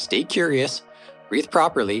time, stay curious, breathe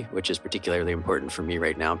properly, which is particularly important for me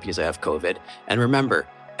right now because I have COVID, and remember,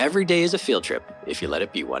 every day is a field trip if you let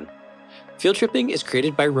it be one. Field Tripping is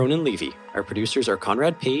created by Ronan Levy. Our producers are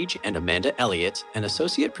Conrad Page and Amanda Elliott, and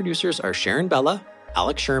associate producers are Sharon Bella,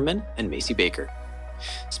 Alex Sherman, and Macy Baker.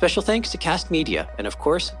 Special thanks to Cast Media, and of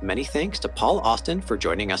course, many thanks to Paul Austin for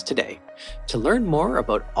joining us today. To learn more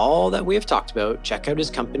about all that we have talked about, check out his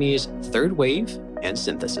companies Third Wave and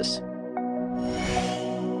Synthesis.